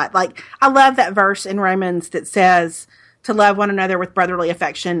it a lot. Like, I love that verse in Romans that says to love one another with brotherly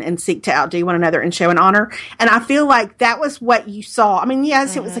affection and seek to outdo one another and show an honor. And I feel like that was what you saw. I mean,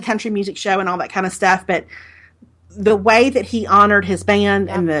 yes, it was a country music show and all that kind of stuff, but the way that he honored his band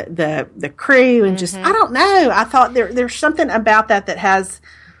and the crew and just, I don't know. I thought there's something about that has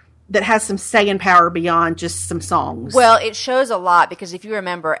some staying power beyond just some songs. Well, it shows a lot because if you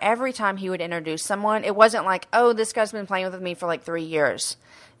remember, every time he would introduce someone, it wasn't like, oh, this guy's been playing with me for like 3 years.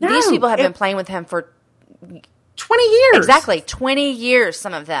 No, these people have been playing with him for 20 years. Exactly, 20 years,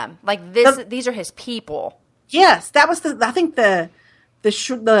 some of them. Like these are his people. Yes, that was I think the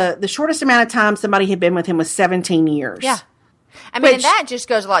shortest amount of time somebody had been with him was 17 years. Yeah. I mean, and that just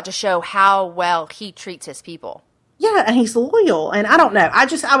goes a lot to show how well he treats his people. Yeah, and he's loyal, and I don't know. I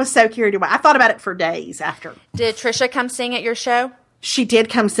was so carried away. I thought about it for days after. Did Trisha come sing at your show? She did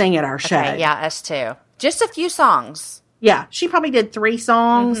come sing at our show. Okay, yeah, us too. Just a few songs. Yeah, she probably did 3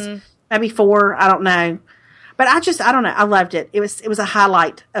 songs, maybe 4. I don't know, but I don't know. I loved it. It was a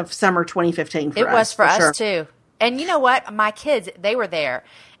highlight of summer 2015 for us. It was for us sure. too. And you know what? My kids, they were there,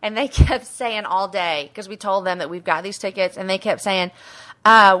 and they kept saying all day because we told them that we've got these tickets, and they kept saying,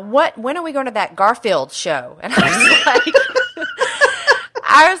 when are we going to that Garfield show? And I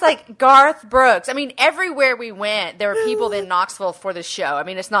was like, Garth Brooks. I mean, everywhere we went, there were people in Knoxville for the show. I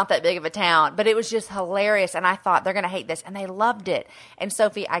mean, it's not that big of a town, but it was just hilarious. And I thought they're going to hate this, and they loved it. And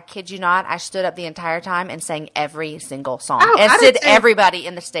Sophie, I kid you not, I stood up the entire time and sang every single song, and did everybody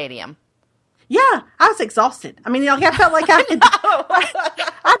in the stadium. Yeah, I was exhausted. I mean, I felt like I'd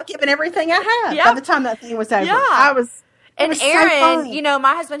given everything I had by the time that thing was over. Yeah. And Aaron, so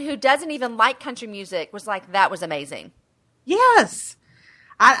my husband, who doesn't even like country music, was like, "That was amazing." Yes,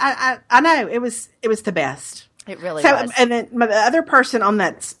 I know it was the best. It really was. And then the other person on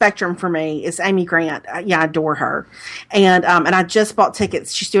that spectrum for me is Amy Grant. I adore her, and I just bought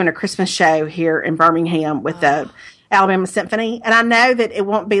tickets. She's doing a Christmas show here in Birmingham with the Alabama Symphony, and I know that it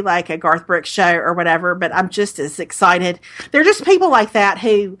won't be like a Garth Brooks show or whatever, but I'm just as excited. They're just people like that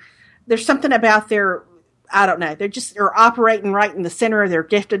who there's something about their. I don't know. They're operating right in the center of their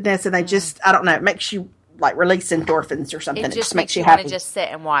giftedness, and they just, I don't know, it makes you like release endorphins or something. It just makes you happy. want to just sit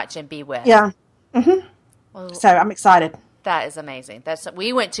and watch and be with. Yeah. Mm-hmm. Well, so I'm excited. That is amazing.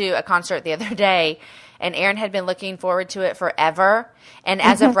 We went to a concert the other day, and Aaron had been looking forward to it forever. And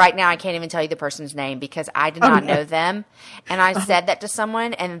as of right now, I can't even tell you the person's name because I did not know them. And I said that to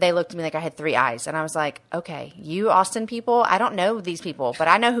someone, and they looked at me like I had 3 eyes. And I was like, okay, you Austin people, I don't know these people, but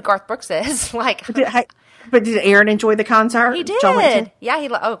I know who Garth Brooks is. But did Aaron enjoy the concert? He did. Yeah,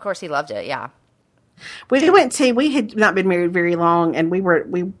 of course he loved it. Yeah. We had not been married very long, and we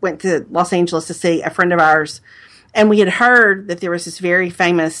went to Los Angeles to see a friend of ours, and we had heard that there was this very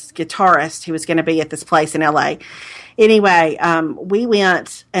famous guitarist who was going to be at this place in LA. Anyway, we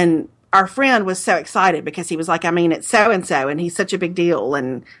went, and our friend was so excited because he was like, I mean, it's so-and-so, and he's such a big deal.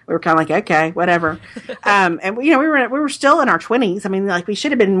 And we were kind of like, okay, whatever. And we were still in our 20s. I mean, like, we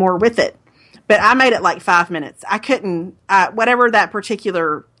should have been more with it. But I made it like 5 minutes. I couldn't, whatever that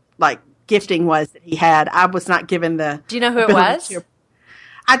particular like gifting was that he had, I was not given the. Do you know who it was?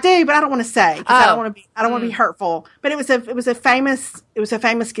 I do, but I don't want to say because I don't want to be hurtful. But it was a famous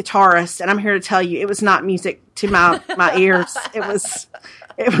guitarist, and I'm here to tell you, it was not music to my ears. It was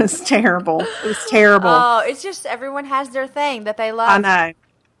terrible. It was terrible. Oh, it's just everyone has their thing that they love. I know.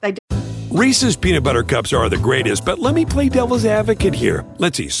 They do. Reese's peanut butter cups are the greatest, but let me play devil's advocate here.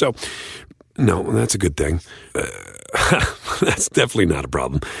 Let's see. So, no, that's a good thing. That's definitely not a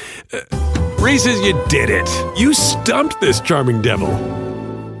problem. Reese's, you did it. You stumped this charming devil.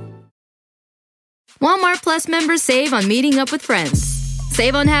 Walmart Plus members save on meeting up with friends.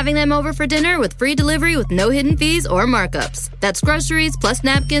 Save on having them over for dinner with free delivery with no hidden fees or markups. That's groceries plus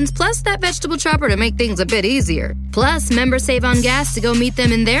napkins plus that vegetable chopper to make things a bit easier. Plus, members save on gas to go meet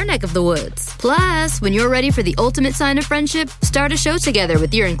them in their neck of the woods. Plus, when you're ready for the ultimate sign of friendship, start a show together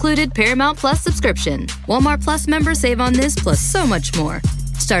with your included Paramount Plus subscription. Walmart Plus members save on this plus so much more.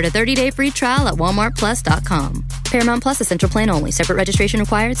 Start a 30-day free trial at walmartplus.com. Paramount Plus Essential Plan only. Separate registration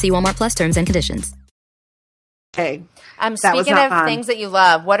required. See Walmart Plus terms and conditions. Okay. Speaking of things that you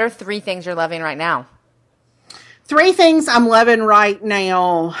love, what are 3 things you're loving right now? 3 things I'm loving right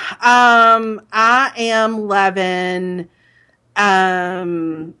now. I am loving,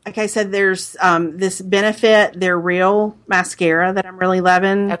 like I said, there's this Benefit, They're Real mascara that I'm really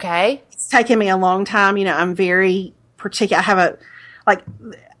loving. Okay. It's taken me a long time. You know, I'm very particular. I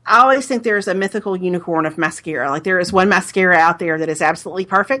always think there's a mythical unicorn of mascara. Like, there is one mascara out there that is absolutely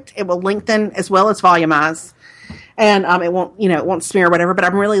perfect. It will lengthen as well as volumize. And it won't smear or whatever, but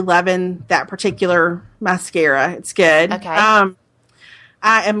I'm really loving that particular mascara. It's good. Okay. I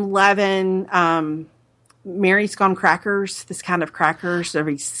am loving Mary's Gone crackers, this kind of crackers,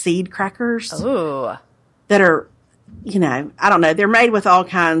 they're seed crackers. Ooh. That are, I don't know, they're made with all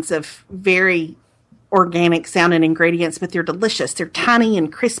kinds of very organic sounding ingredients, but they're delicious. They're tiny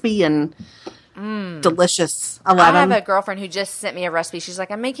and crispy and delicious. I love them. I have a girlfriend who just sent me a recipe. She's like,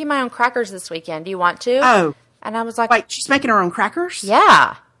 I'm making my own crackers this weekend. Do you want to? Oh. And I was like, wait, she's making her own crackers?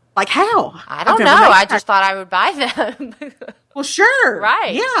 Yeah. Like how? I don't know. I just thought I would buy them. Well, sure.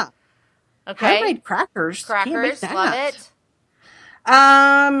 Right. Yeah. Okay. Homemade crackers. Crackers. Love it.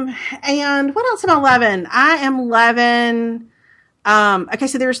 And what else am I loving? I am loving, okay,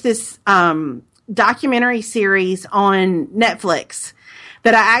 so there's this, documentary series on Netflix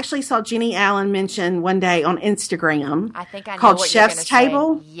that I actually saw Jenny Allen mention one day on Instagram. I think I know called what Chef's you're gonna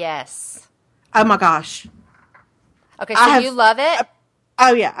Table. say. Yes. Oh my gosh. Okay, so you love it?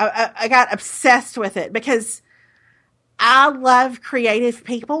 Oh yeah, I got obsessed with it because I love creative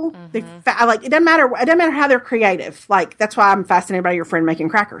people. Like it doesn't matter how they're creative. Like that's why I'm fascinated by your friend making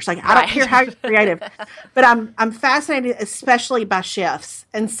crackers. Like I don't care how you're creative, but I'm fascinated especially by chefs.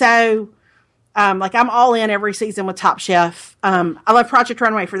 And so like I'm all in every season with Top Chef. I love Project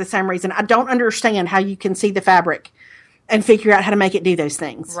Runway for the same reason. I don't understand how you can see the fabric and figure out how to make it do those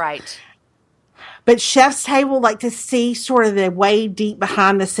things. Right. But Chef's Table, like to see sort of the way deep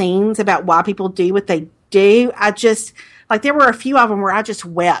behind the scenes about why people do what they do. I just, like there were a few of them where I just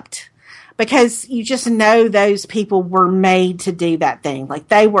wept because you just know those people were made to do that thing. Like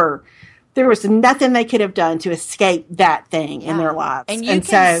there was nothing they could have done to escape that thing in their lives. And you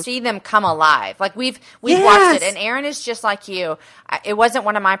can see them come alive. Like we've watched it, and Aaron is just like you. It wasn't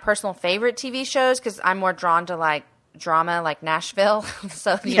one of my personal favorite TV shows because I'm more drawn to like drama, like Nashville.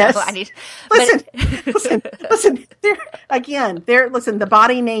 So you know, I need. Listen. Listen. The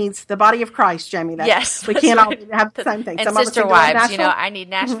body needs the body of Christ, Jamie. Yes, we can't all have the same thing. And Sister Wives, I need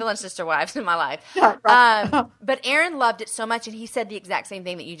Nashville and Sister Wives in my life. Yeah, right. But Aaron loved it so much, and he said the exact same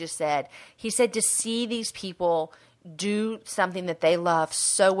thing that you just said. He said to see these people do something that they love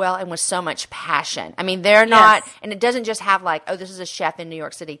so well and with so much passion. I mean, they're not, and it doesn't just have like, oh, this is a chef in New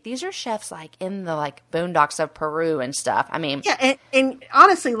York City. These are chefs like in the like boondocks of Peru and stuff. I mean, yeah, and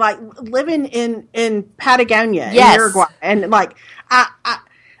honestly, like living in Patagonia, in Uruguay, and like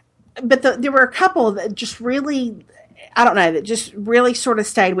but there were a couple that just really, I don't know, that just really sort of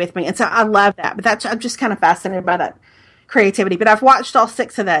stayed with me, and so I love that. But I'm just kind of fascinated by that creativity. But I've watched all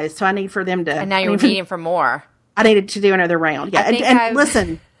 6 of those, so I need for them to. And now you're needing for more. I needed to do another round. Yeah. And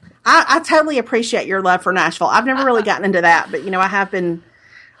listen, I totally appreciate your love for Nashville. I've never really gotten into that, but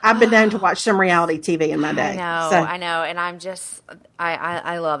I've been known to watch some reality TV in my day. I know. And I'm just,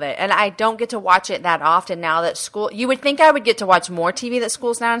 I love it. And I don't get to watch it that often now that school, you would think I would get to watch more TV that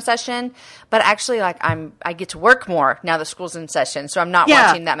school's now in session, but actually like I get to work more now that school's in session. So I'm not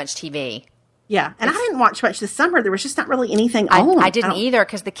watching that much TV. Yeah. And I didn't watch much this summer. There was just not really anything on. I didn't either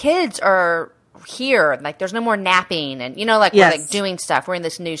because the kids are here, like there's no more napping and we're like doing stuff. We're in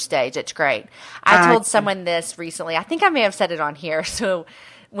this new stage. It's great. I told someone this recently. I think I may have said it on here. So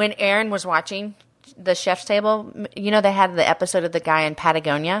when Aaron was watching the Chef's Table, they had the episode of the guy in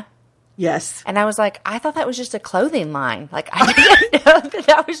Patagonia. Yes. And I was like, I thought that was just a clothing line. Like I didn't know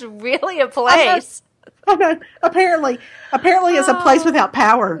that was really a place. Apparently it's a place without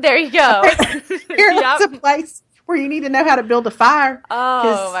power. There you go. Apparently it's a place where you need to know how to build a fire.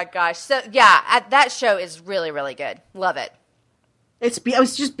 Oh my gosh! So yeah, that show is really, really good. Love it. It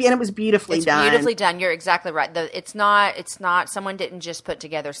was beautifully done. Beautifully done. You're exactly right. It's not. Someone didn't just put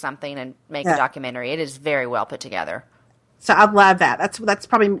together something and make a documentary. It is very well put together. So I love that. That's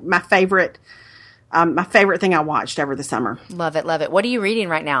probably my favorite my favorite thing I watched over the summer. Love it, love it. What are you reading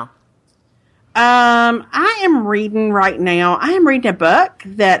right now? I am reading right now. I am reading a book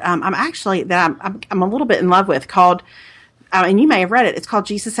that I'm a little bit in love with called, and you may have read it. It's called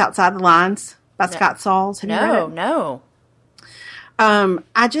Jesus Outside the Lines by Scott Sauls. Have you read it? No. I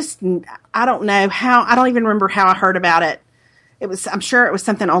don't know how. I don't even remember how I heard about it. I'm sure it was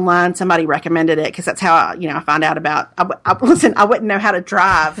something online. Somebody recommended it because that's how I find out about. I wouldn't know how to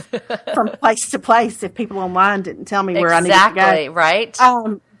drive from place to place if people online didn't tell me where I needed to go. Exactly, right.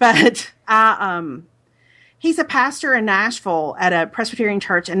 But he's a pastor in Nashville at a Presbyterian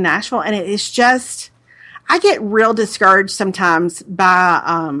church in Nashville, and it is just, I get real discouraged sometimes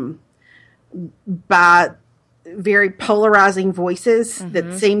by very polarizing voices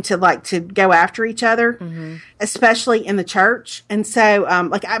that seem to like to go after each other, especially in the church. And so,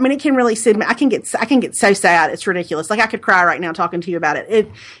 it can really sit me. I can get so sad. It's ridiculous. Like I could cry right now talking to you about it.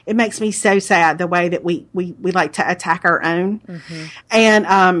 It makes me so sad the way that we like to attack our own.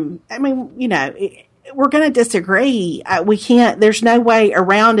 And, we're going to disagree. We can't, there's no way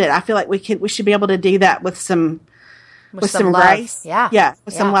around it. I feel like we should be able to do that with some grace. Yeah.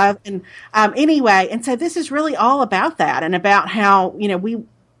 With some love. And, anyway, and so this is really all about that and about how, we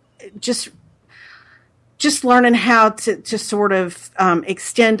just learning how to sort of,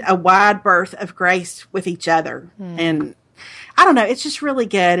 extend a wide berth of grace with each other. And I don't know, it's just really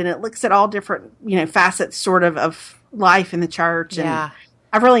good. And it looks at all different, facets sort of life in the church. And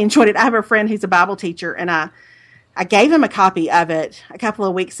I've really enjoyed it. I have a friend who's a Bible teacher, and I gave him a copy of it a couple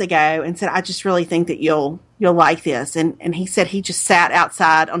of weeks ago and said, I just really think that you'll like this. And he said he just sat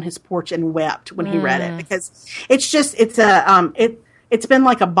outside on his porch and wept when he read it, because it's been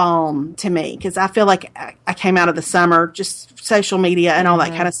like a balm to me, because I feel like I came out of the summer, just social media and all that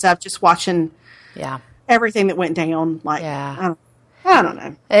kind of stuff, just watching everything that went down. Like, I don't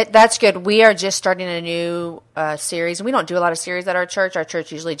know. That's good. We are just starting a new series, and we don't do a lot of series at our church. Our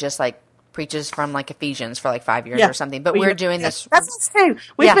church usually just like preaches from like Ephesians for like 5 years or something. But we're doing this. That's us too.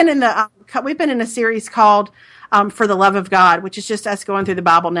 We've been in a series called For the Love of God, which is just us going through the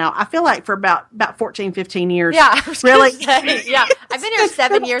Bible now. I feel like for about 14, 15 years. Yeah. Really? Yeah. I've been here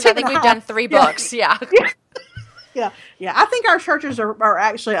 7 years. I think we've done 3 books. Yeah. Yeah. I think our churches are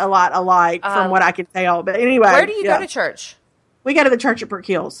actually a lot alike from what I can tell. But anyway. Where do you go to church? We go to the church at Brook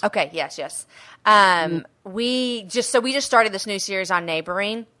Hills. Okay. Yes. We just started this new series on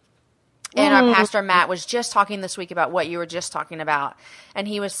neighboring. And our pastor, Matt, was just talking this week about what you were just talking about. And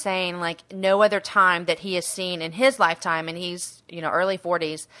he was saying, like, no other time that he has seen in his lifetime, and he's, early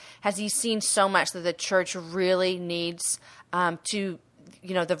 40s, has he seen so much that the church really needs to,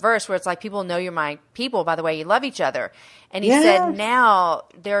 the verse where it's like, people know you're my people by the way you love each other. And he said now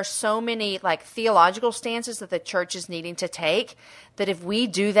there are so many, like, theological stances that the church is needing to take, that if we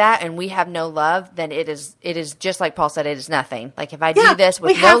do that and we have no love, then it is just like Paul said, it is nothing. Like, if I do this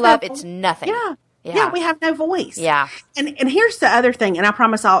with no love, it's nothing. Yeah, we have no voice. Yeah. And here's the other thing, and I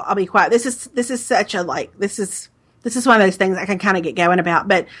promise I'll be quiet. This is such a, like, this is one of those things I can kind of get going about.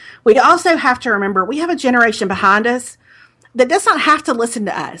 But we also have to remember we have a generation behind us that does not have to listen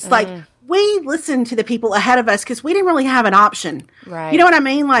to us. Like, we listen to the people ahead of us because we didn't really have an option. Right. You know what I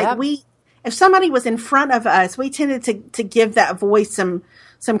mean? Like, if somebody was in front of us, we tended to give that voice some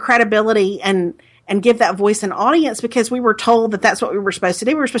credibility and give that voice an audience, because we were told that that's what we were supposed to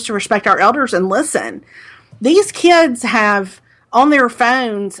do. We were supposed to respect our elders and listen. These kids have on their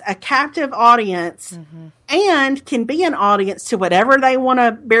phones a captive audience and can be an audience to whatever they want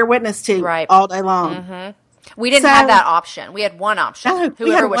to bear witness to all day long. We didn't have that option. We had one option. No,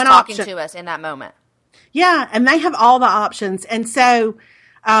 whoever was talking to us in that moment. Yeah, and they have all the options. And so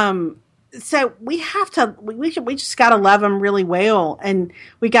we have to, we just got to love them really well. And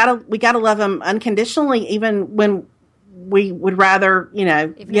we got to love them unconditionally, even when we would rather,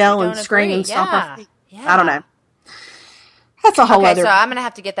 yell and scream and stomp our feet. I don't know. That's a whole other. So I'm going to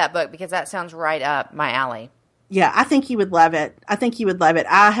have to get that book, because that sounds right up my alley. Yeah, I think you would love it.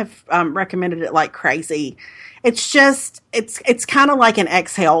 I have recommended it like crazy. It's just, it's kind of like an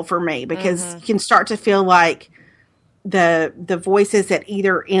exhale for me, because you can start to feel like the voices at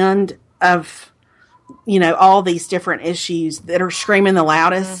either end of, all these different issues that are screaming the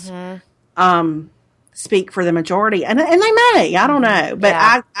loudest, speak for the majority. And they may, I don't know, but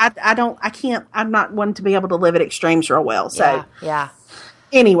I'm not one to be able to live at extremes real well. So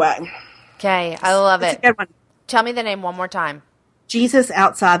anyway. Okay. I love it. A good one. Tell me the name one more time. Jesus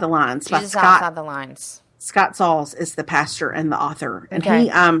Outside the Lines. Jesus Outside the Lines. Scott Sauls is the pastor and the author. And he,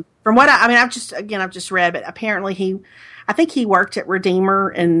 from what I've just read, but apparently I think he worked at Redeemer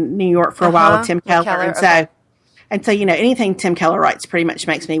in New York for a while with Tim Keller. And And so, anything Tim Keller writes pretty much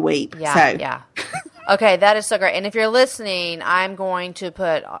makes me weep. Yeah. Okay, that is so great. And if you're listening, I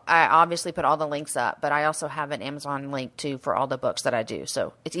obviously put all the links up, but I also have an Amazon link too for all the books that I do.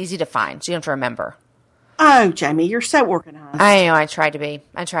 So it's easy to find. So you don't have to remember. Oh, Jamie, you're so organized. I know. I try to be.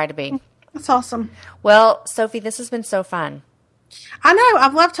 That's awesome. Well, Sophie, this has been so fun. I know.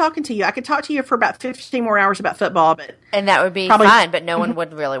 I've loved talking to you. I could talk to you for about 15 more hours about football, and that would be fun, but no one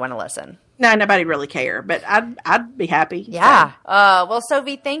would really want to listen. No, nobody really care, but I'd be happy. Yeah. So. Well,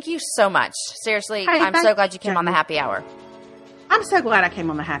 Sophie, thank you so much. Seriously, I'm so glad you came on the happy hour. I'm so glad I came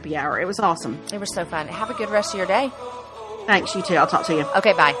on the happy hour. It was awesome. It was so fun. Have a good rest of your day. Thanks, you too. I'll talk to you.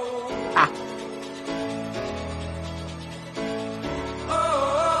 Okay, bye. Bye.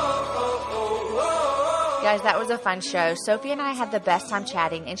 Guys, that was a fun show. Sophie and I had the best time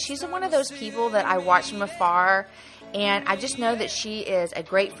chatting, and she's one of those people that I watch from afar, and I just know that she is a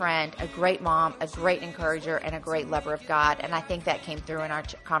great friend, a great mom, a great encourager, and a great lover of God, and I think that came through in our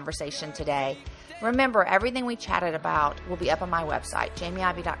conversation today. Remember, everything we chatted about will be up on my website,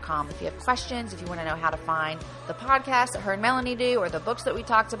 jamieivy.com. If you have questions, if you want to know how to find the podcast that her and Melanie do, or the books that we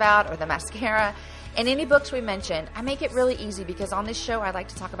talked about, or the mascara, and any books we mentioned, I make it really easy because on this show, I like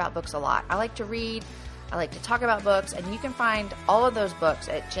to talk about books a lot. I like to read. I like to talk about books, and you can find all of those books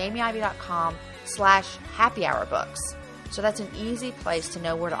at jamieivy.com/happyhourbooks. So that's an easy place to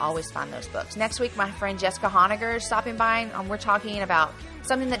know where to always find those books. Next week, my friend Jessica Honegger is stopping by, and we're talking about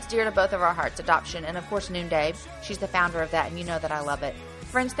something that's dear to both of our hearts, adoption, and of course, Noonday. She's the founder of that, and you know that I love it.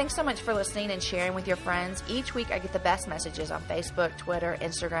 Friends, thanks so much for listening and sharing with your friends. Each week, I get the best messages on Facebook, Twitter,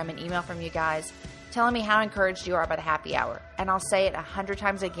 Instagram, and email from you guys telling me how encouraged you are by the happy hour. And I'll say it 100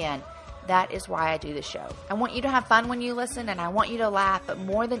 times again. That is why I do the show. I want you to have fun when you listen, and I want you to laugh, but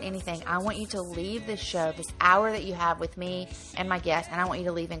more than anything, I want you to leave this show, this hour that you have with me and my guests, and I want you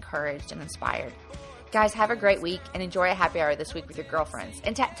to leave encouraged and inspired. Guys, have a great week, and enjoy a happy hour this week with your girlfriends.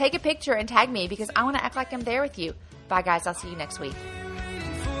 And take a picture and tag me because I want to act like I'm there with you. Bye, guys. I'll see you next week.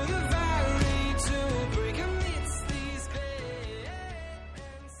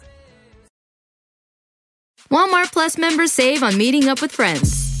 Walmart Plus members save on meeting up with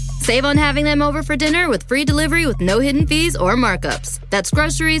friends. Save on having them over for dinner with free delivery with no hidden fees or markups. That's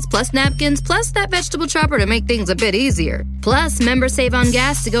groceries, plus napkins, plus that vegetable chopper to make things a bit easier. Plus, members save on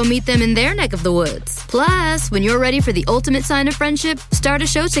gas to go meet them in their neck of the woods. Plus, when you're ready for the ultimate sign of friendship, start a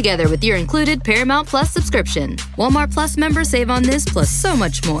show together with your included Paramount Plus subscription. Walmart Plus members save on this plus so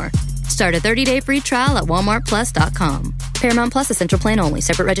much more. Start a 30-day free trial at walmartplus.com. Paramount Plus Essential Plan only.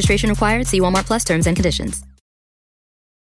 Separate registration required. See Walmart Plus terms and conditions.